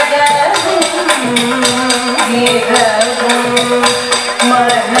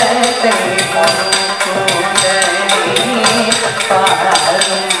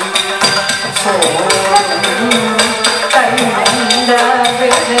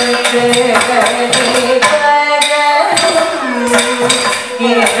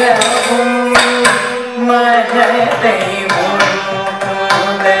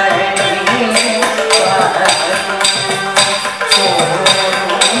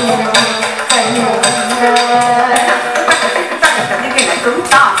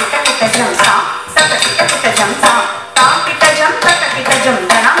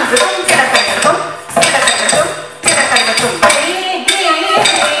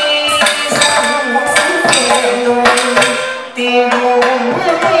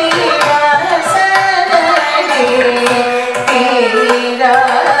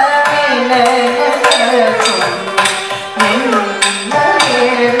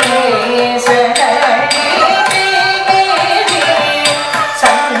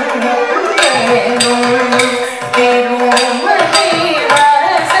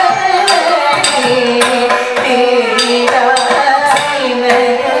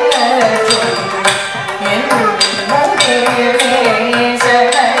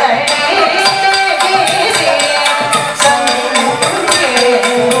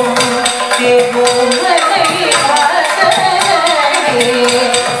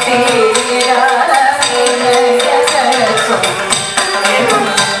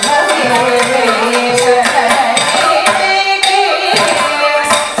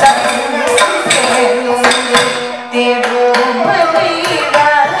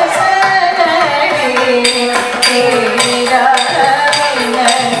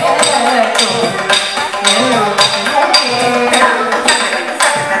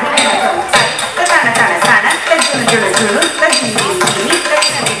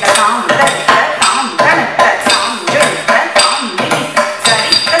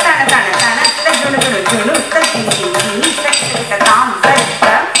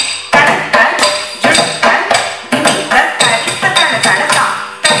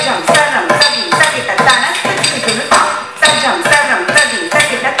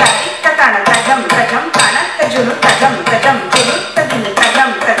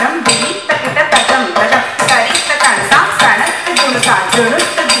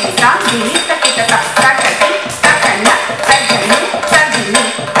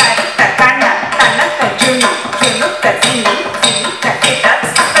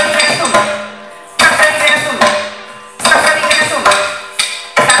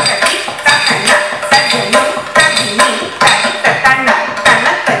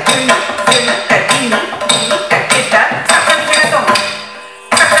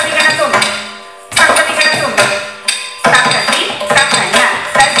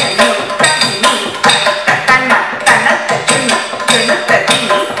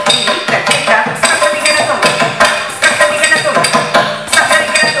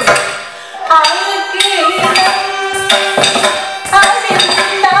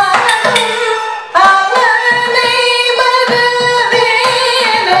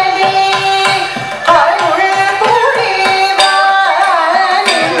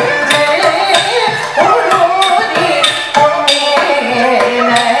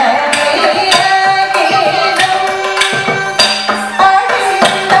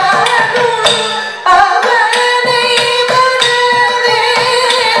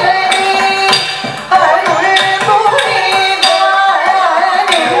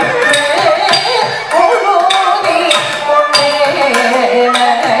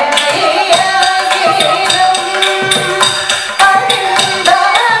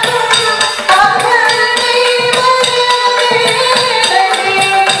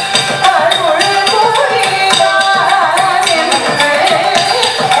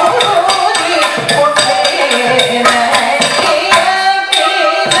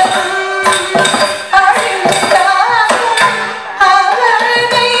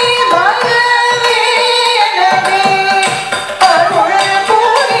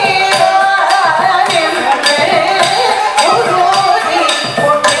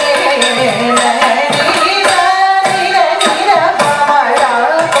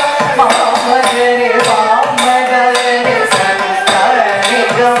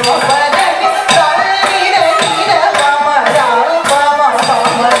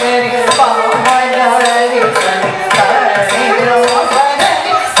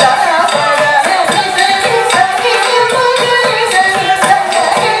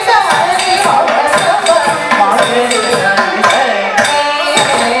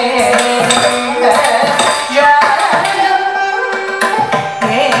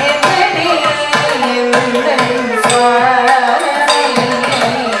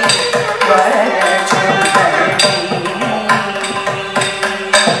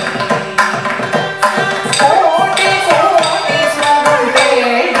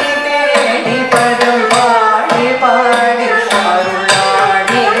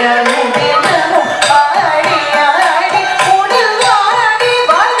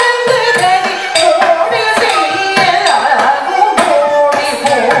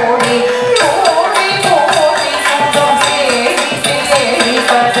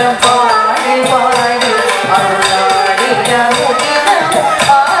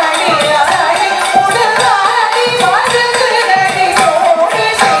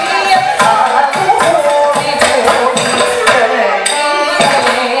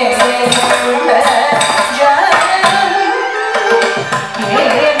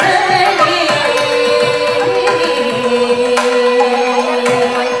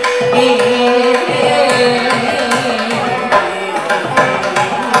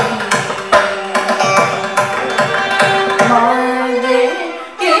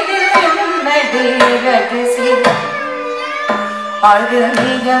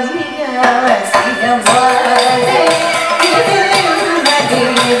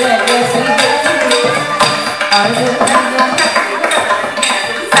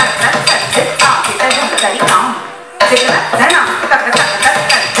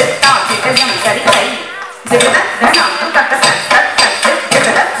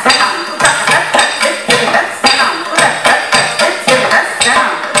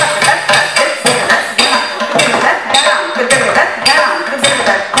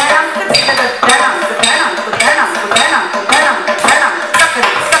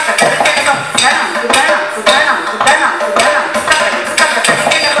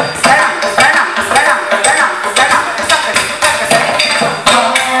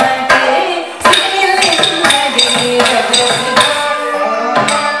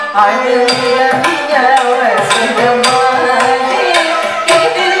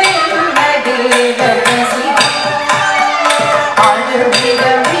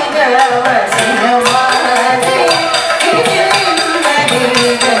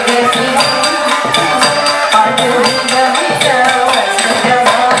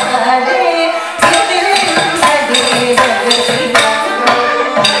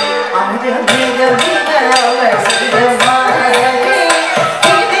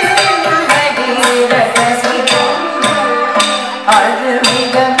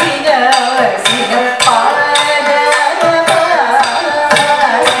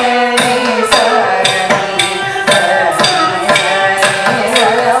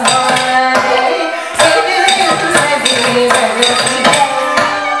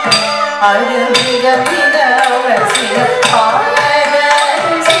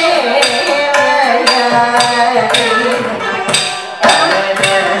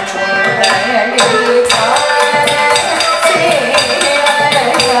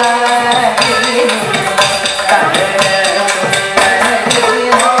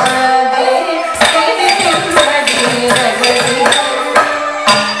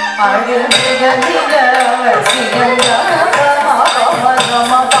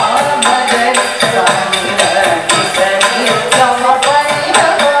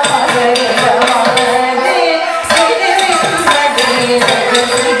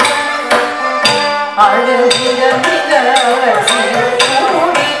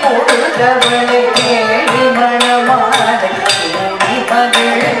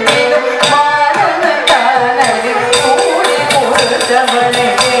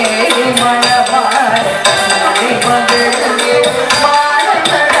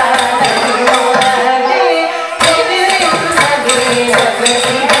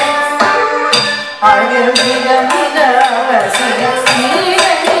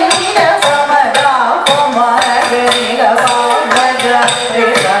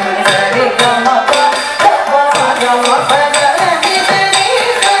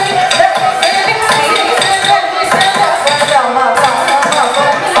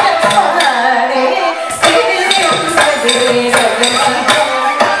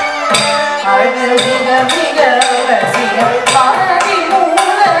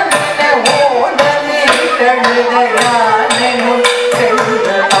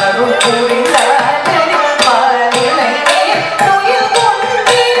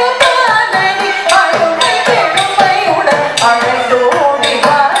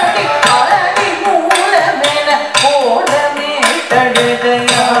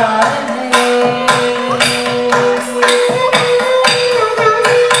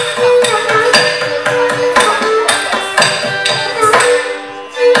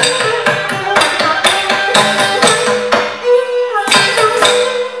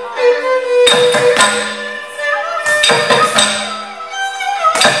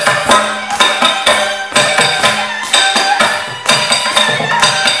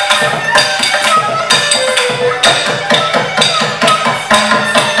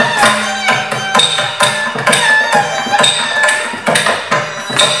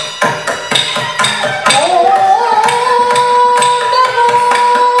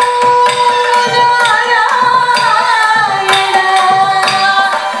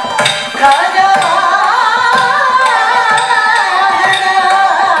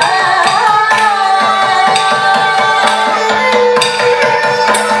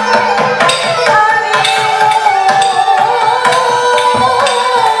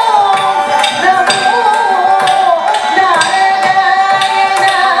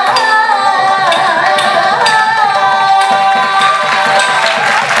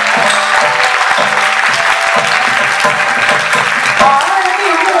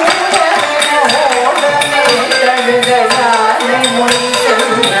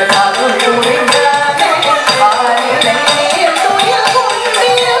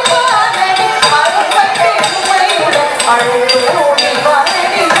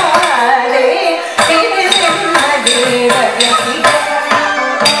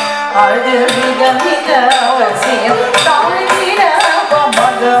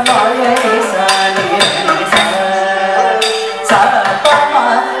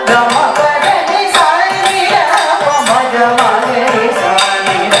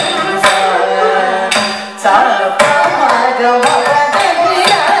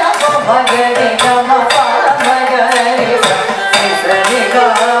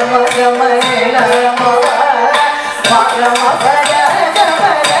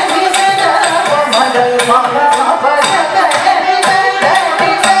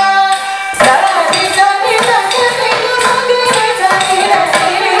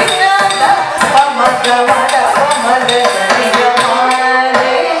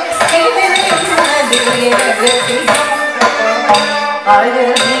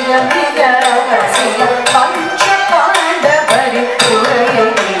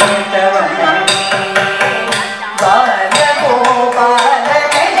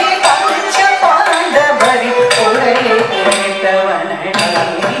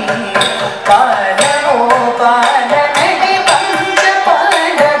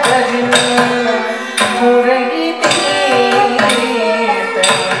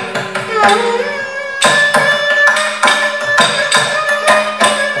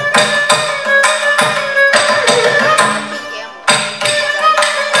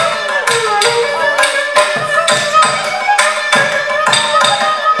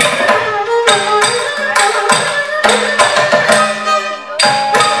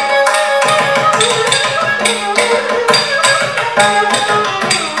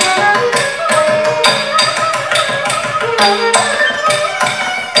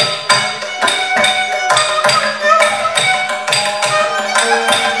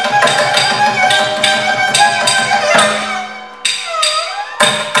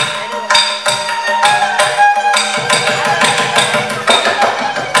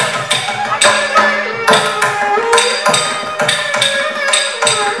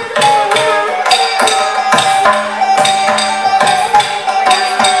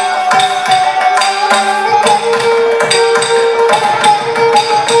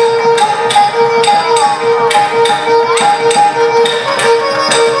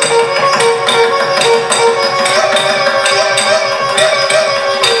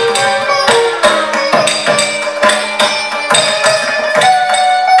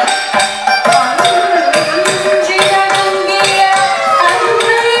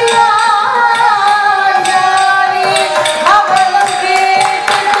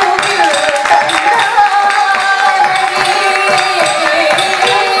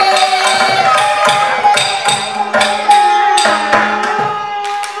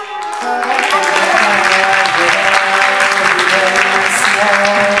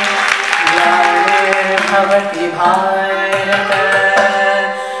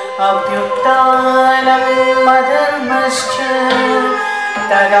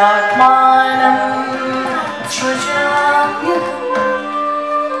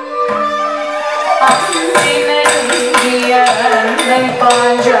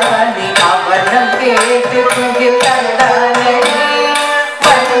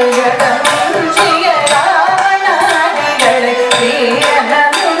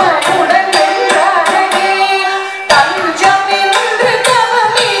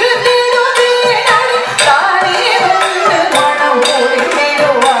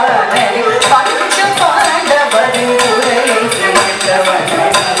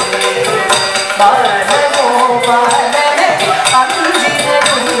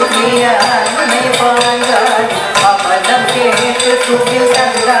Bye.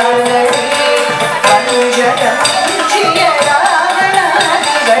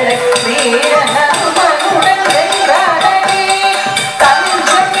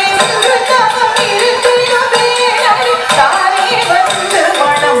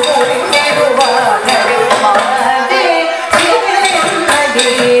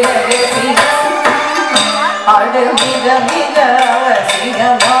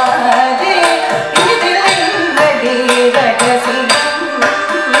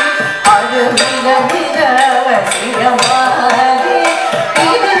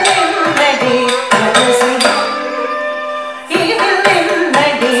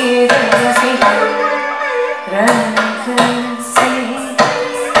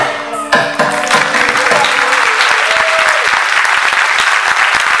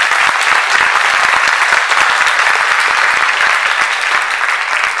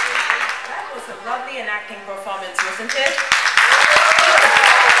 acting performance, wasn't it?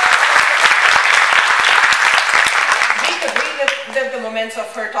 We could relive the moments of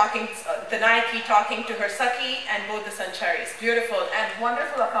her talking, the Nayaki talking to her Saki and both the Sancharis. Beautiful and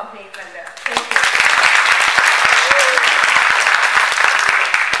wonderful accompaniment there. Thank you.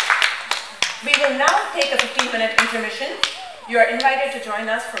 We will now take a 15-minute intermission. You are invited to join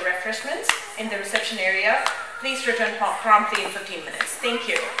us for refreshments in the reception area. Please return promptly in 15 minutes. Thank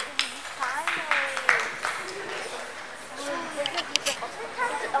you.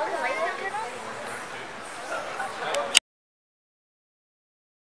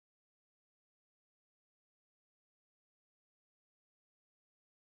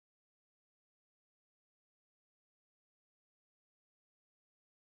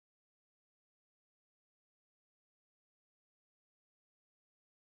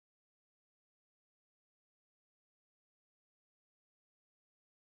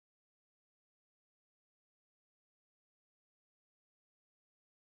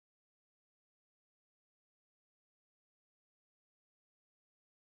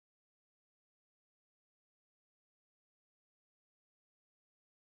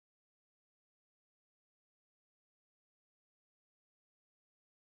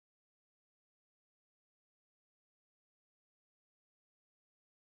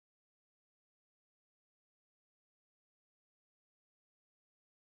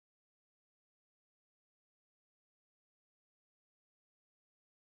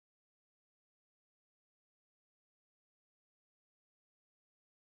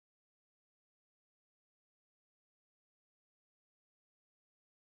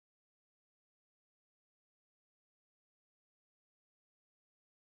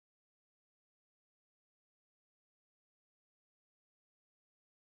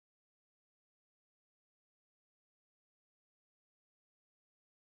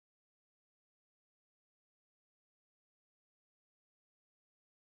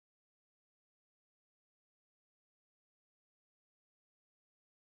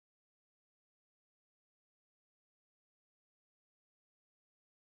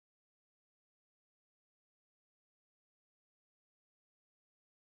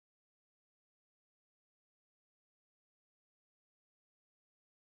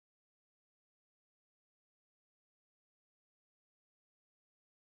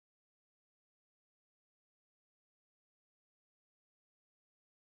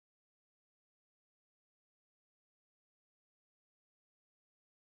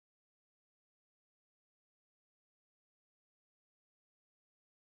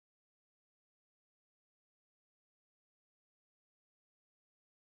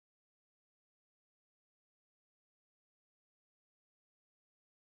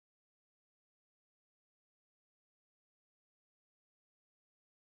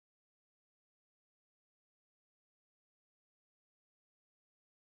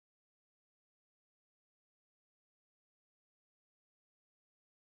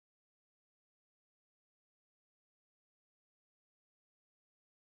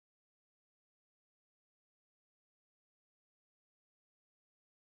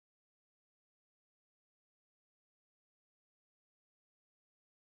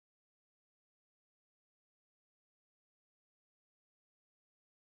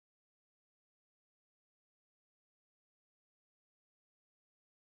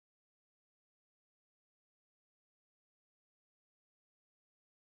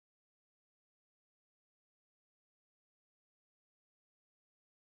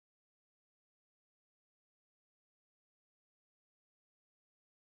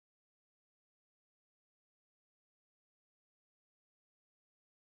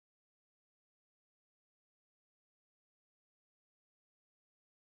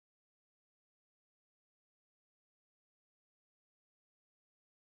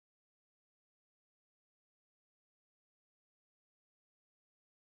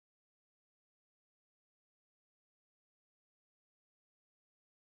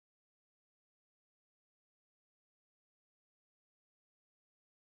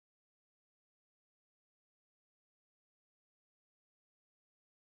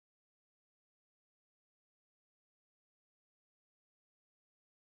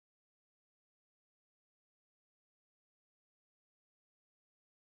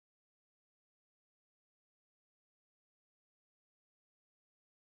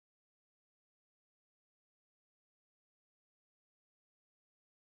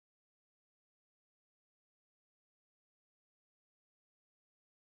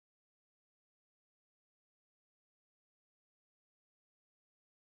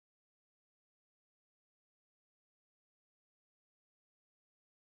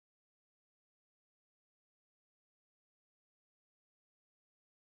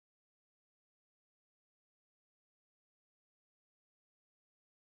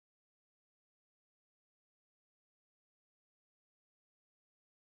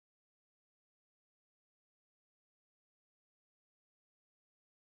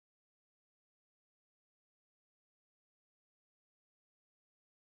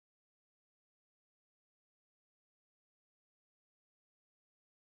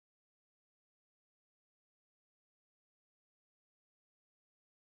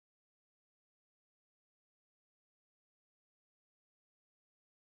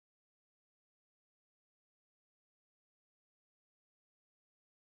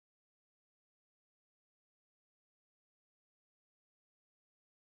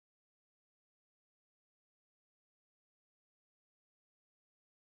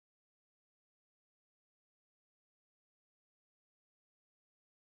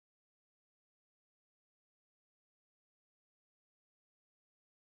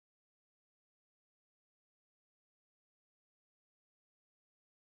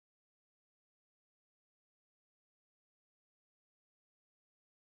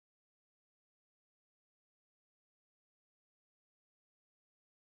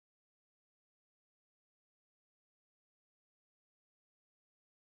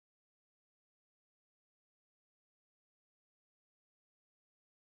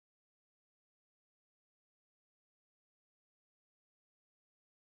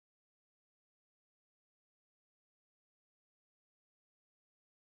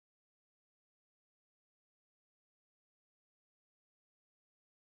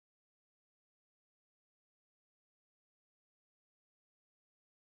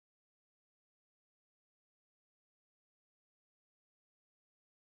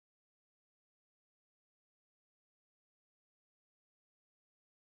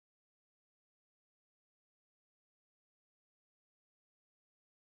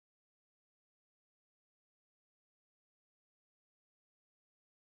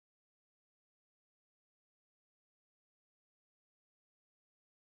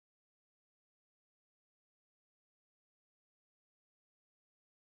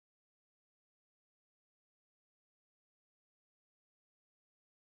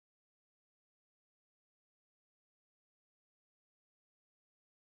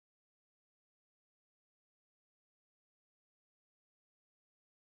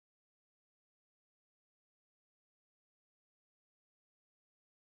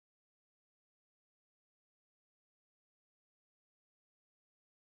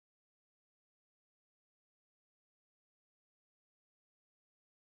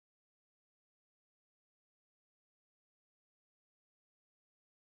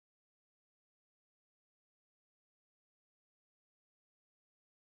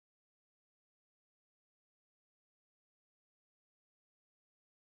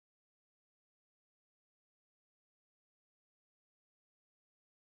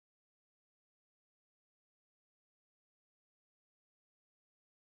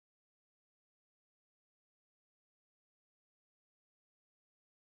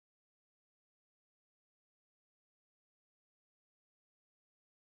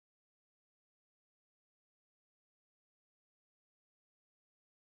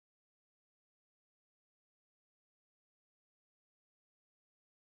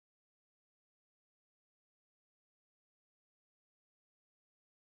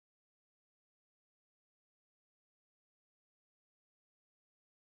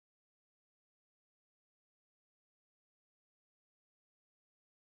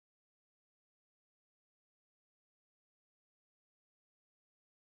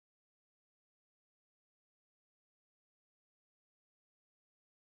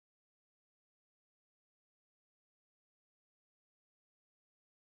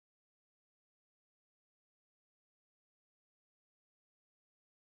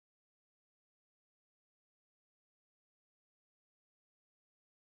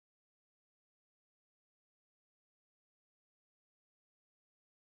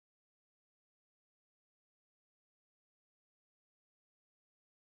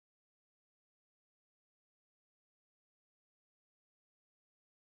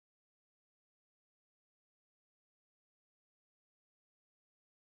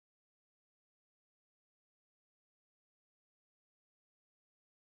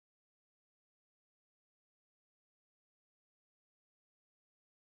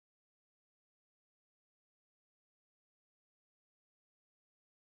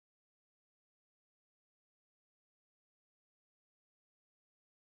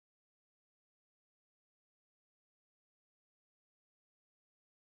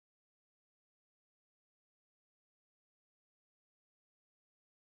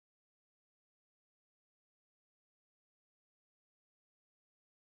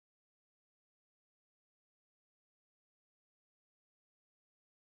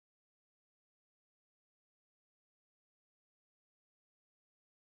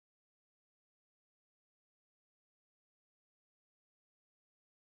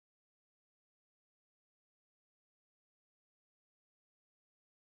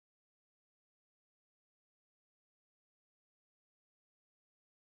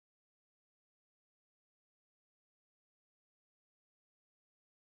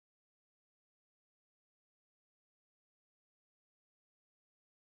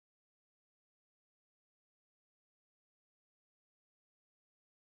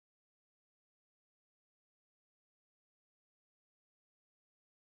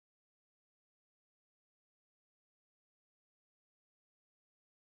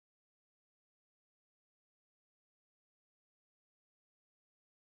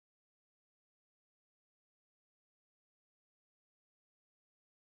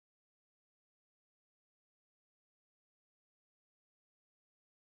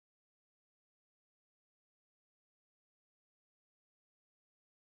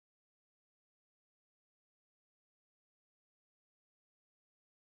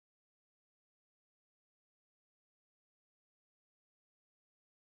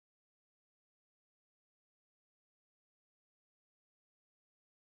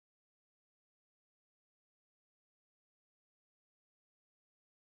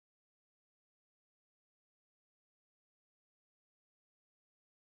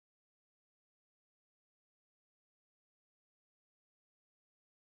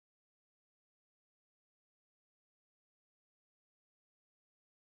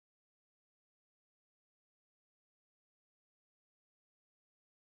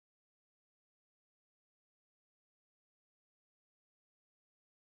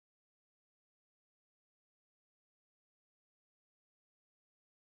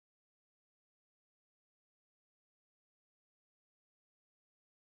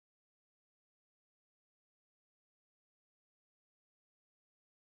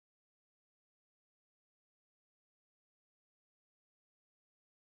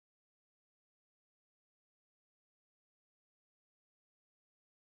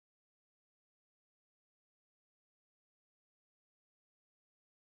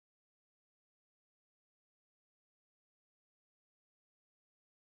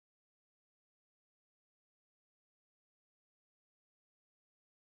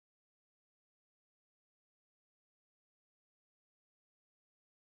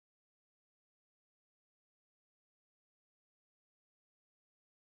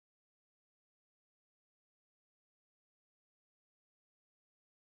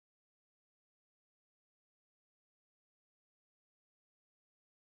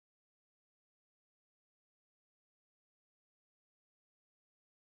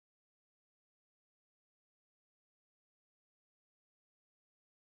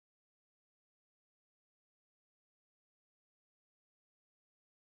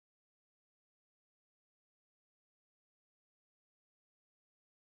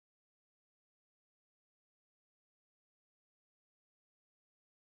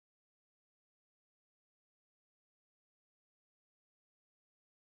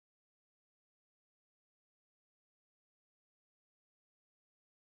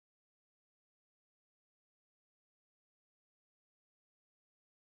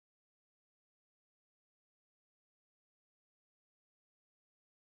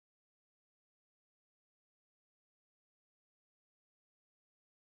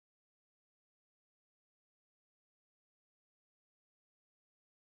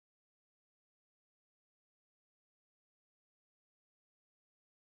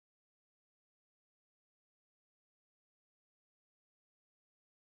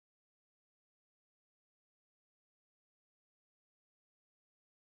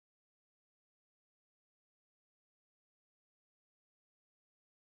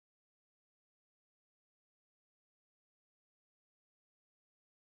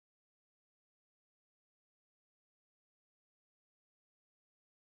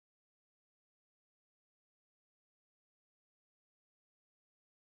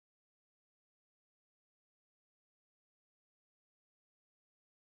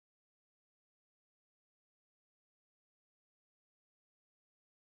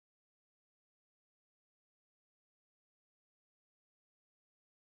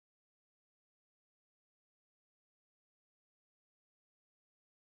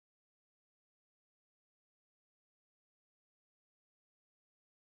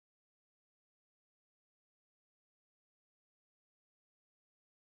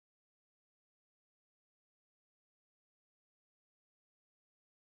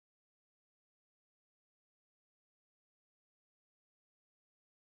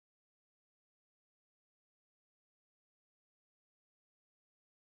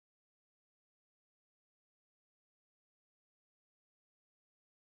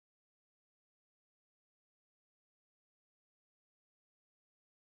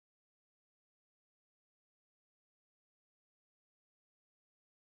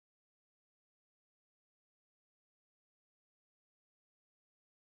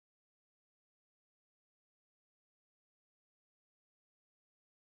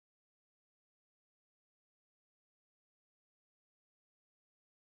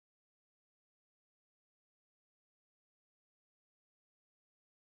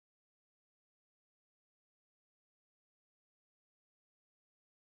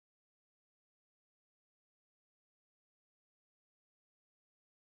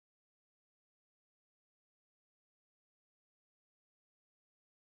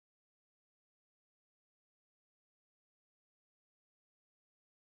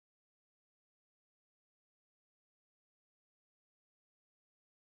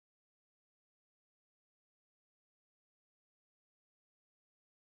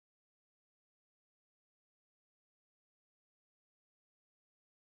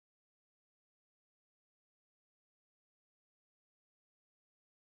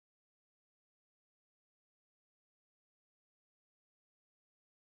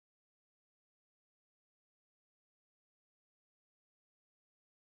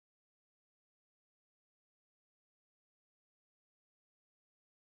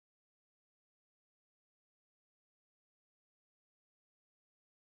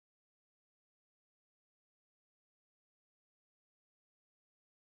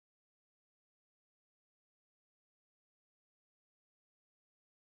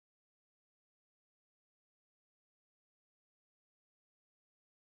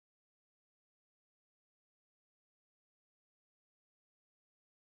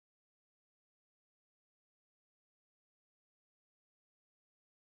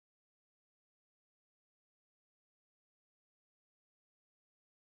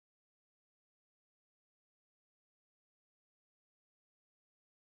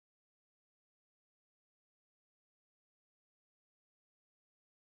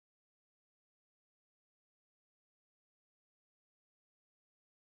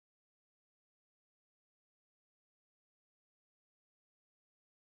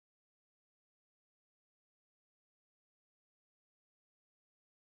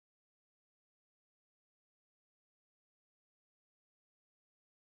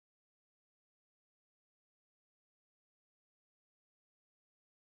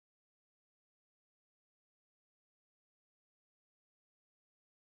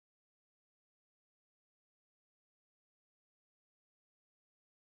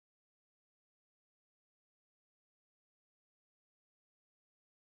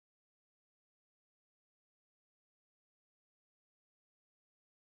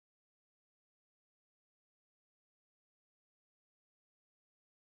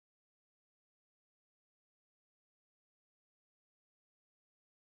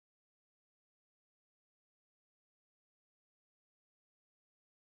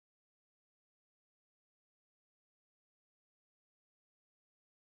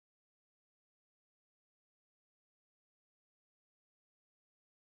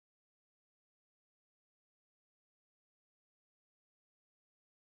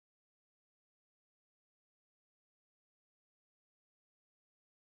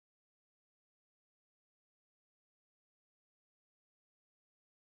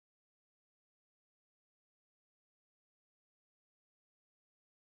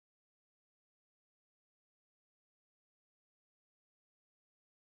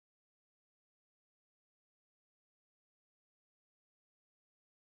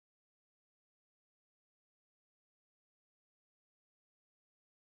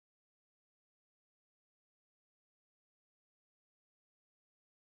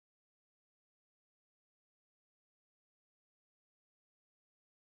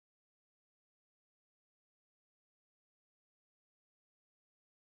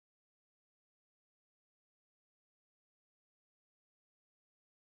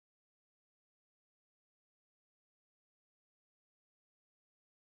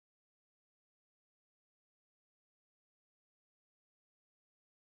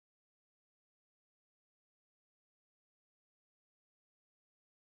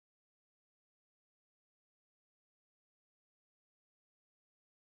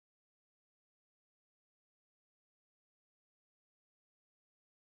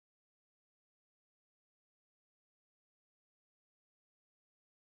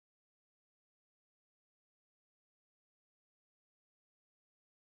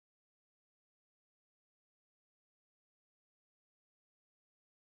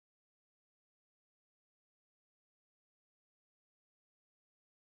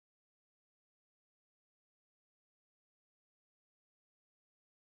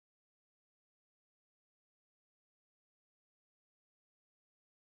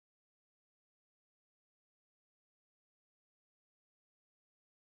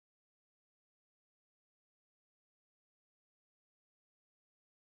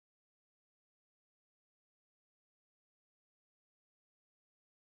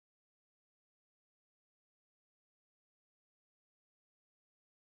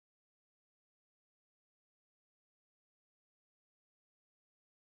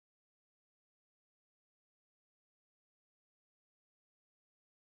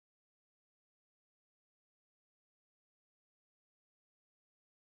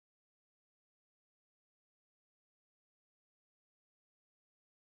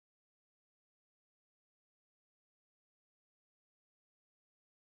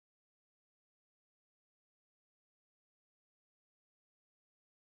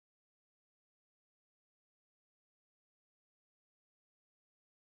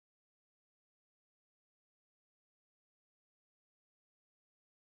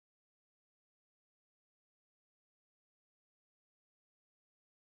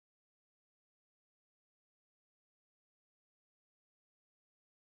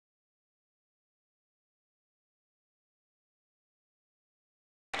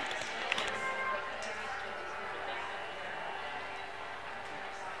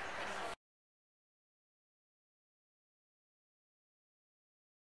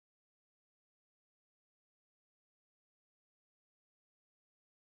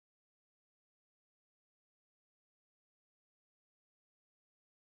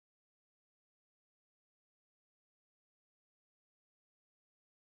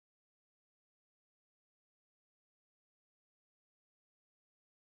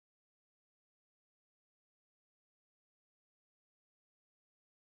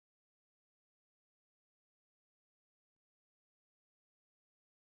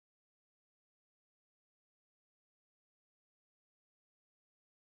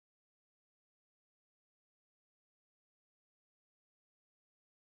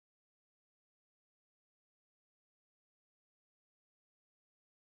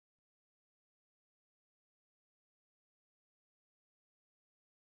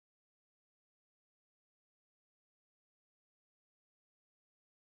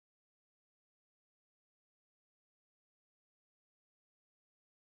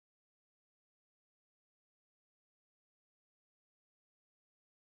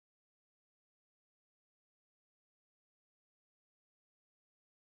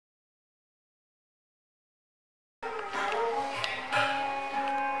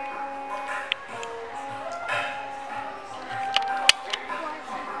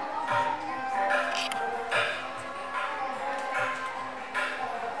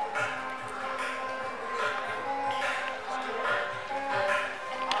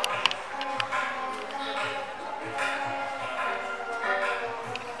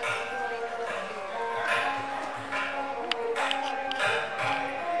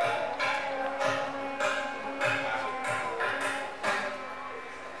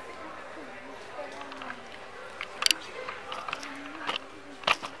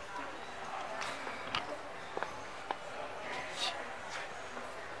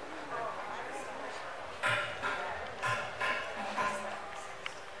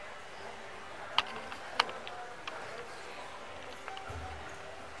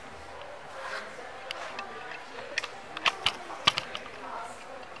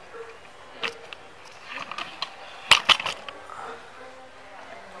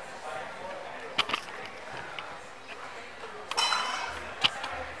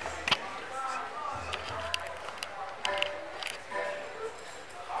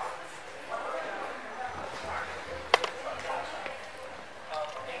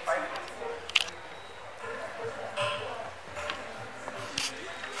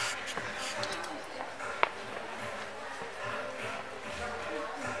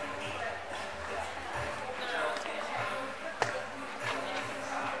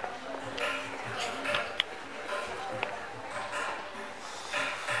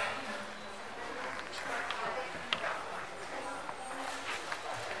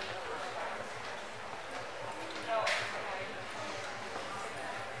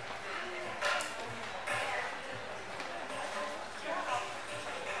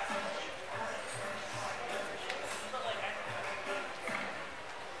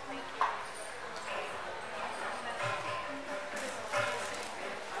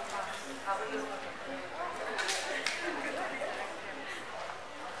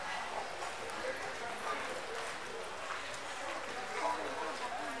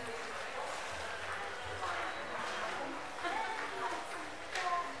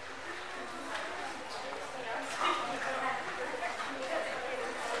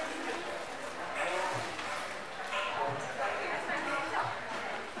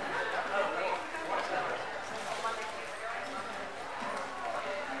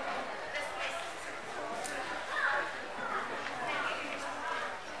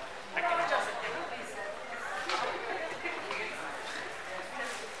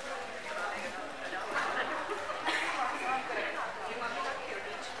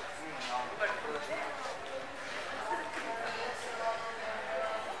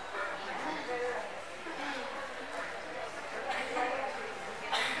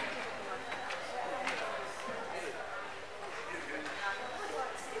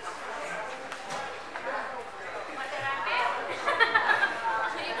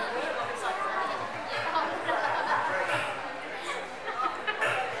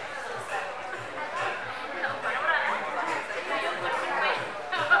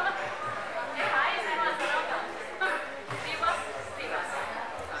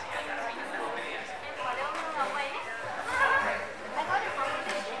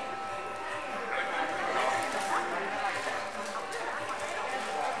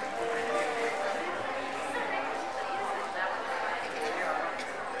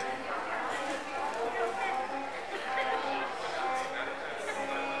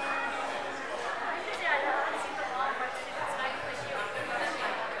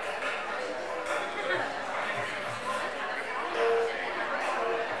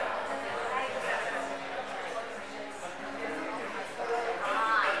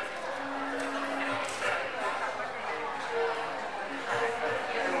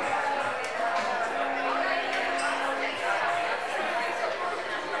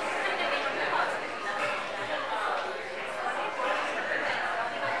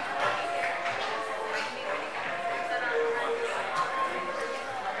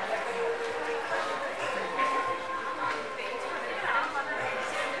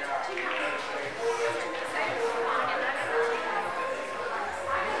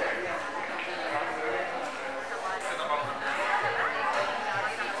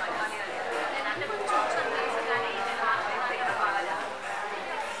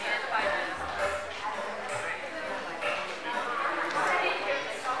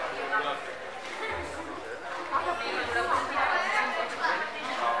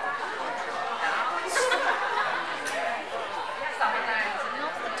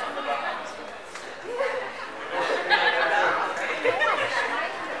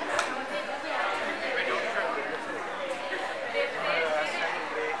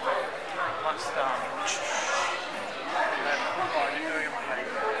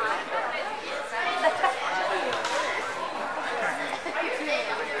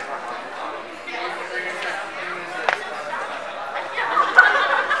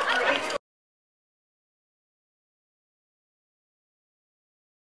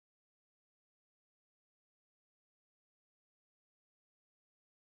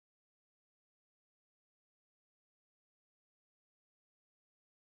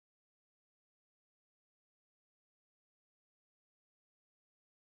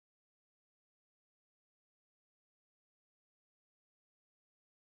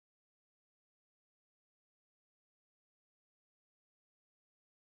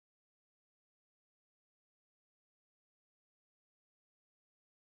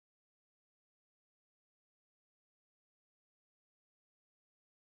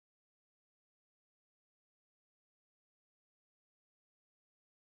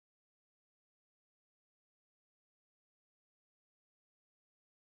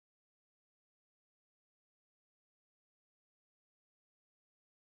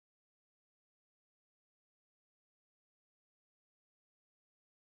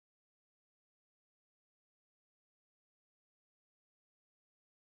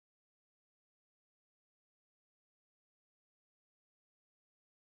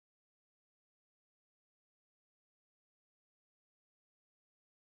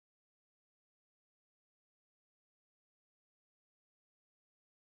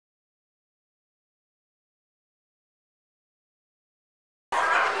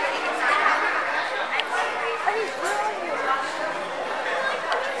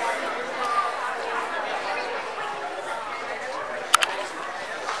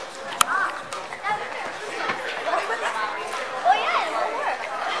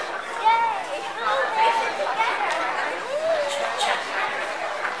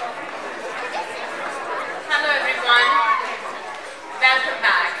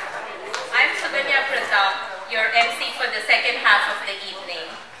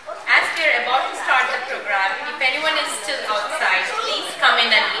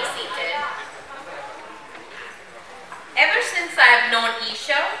 known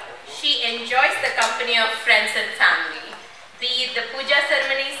Eesha, she enjoys the company of friends and family, be it the puja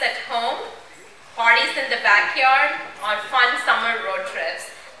ceremonies at home, parties in the backyard, or fun summer road trips.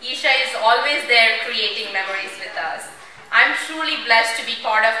 Eesha is always there creating memories with us. I'm truly blessed to be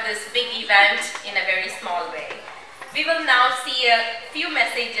part of this big event in a very small way. We will now see a few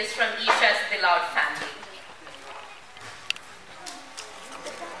messages from Eesha's beloved family.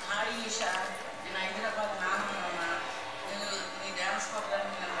 Hi Eesha, in Hyderabad dance program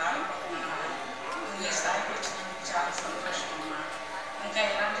ఈ స్థాయికి వచ్చినందుకు చాలా సంతోషం అమ్మా. ఇంకా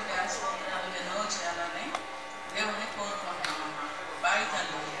ఇలాంటి dance programmes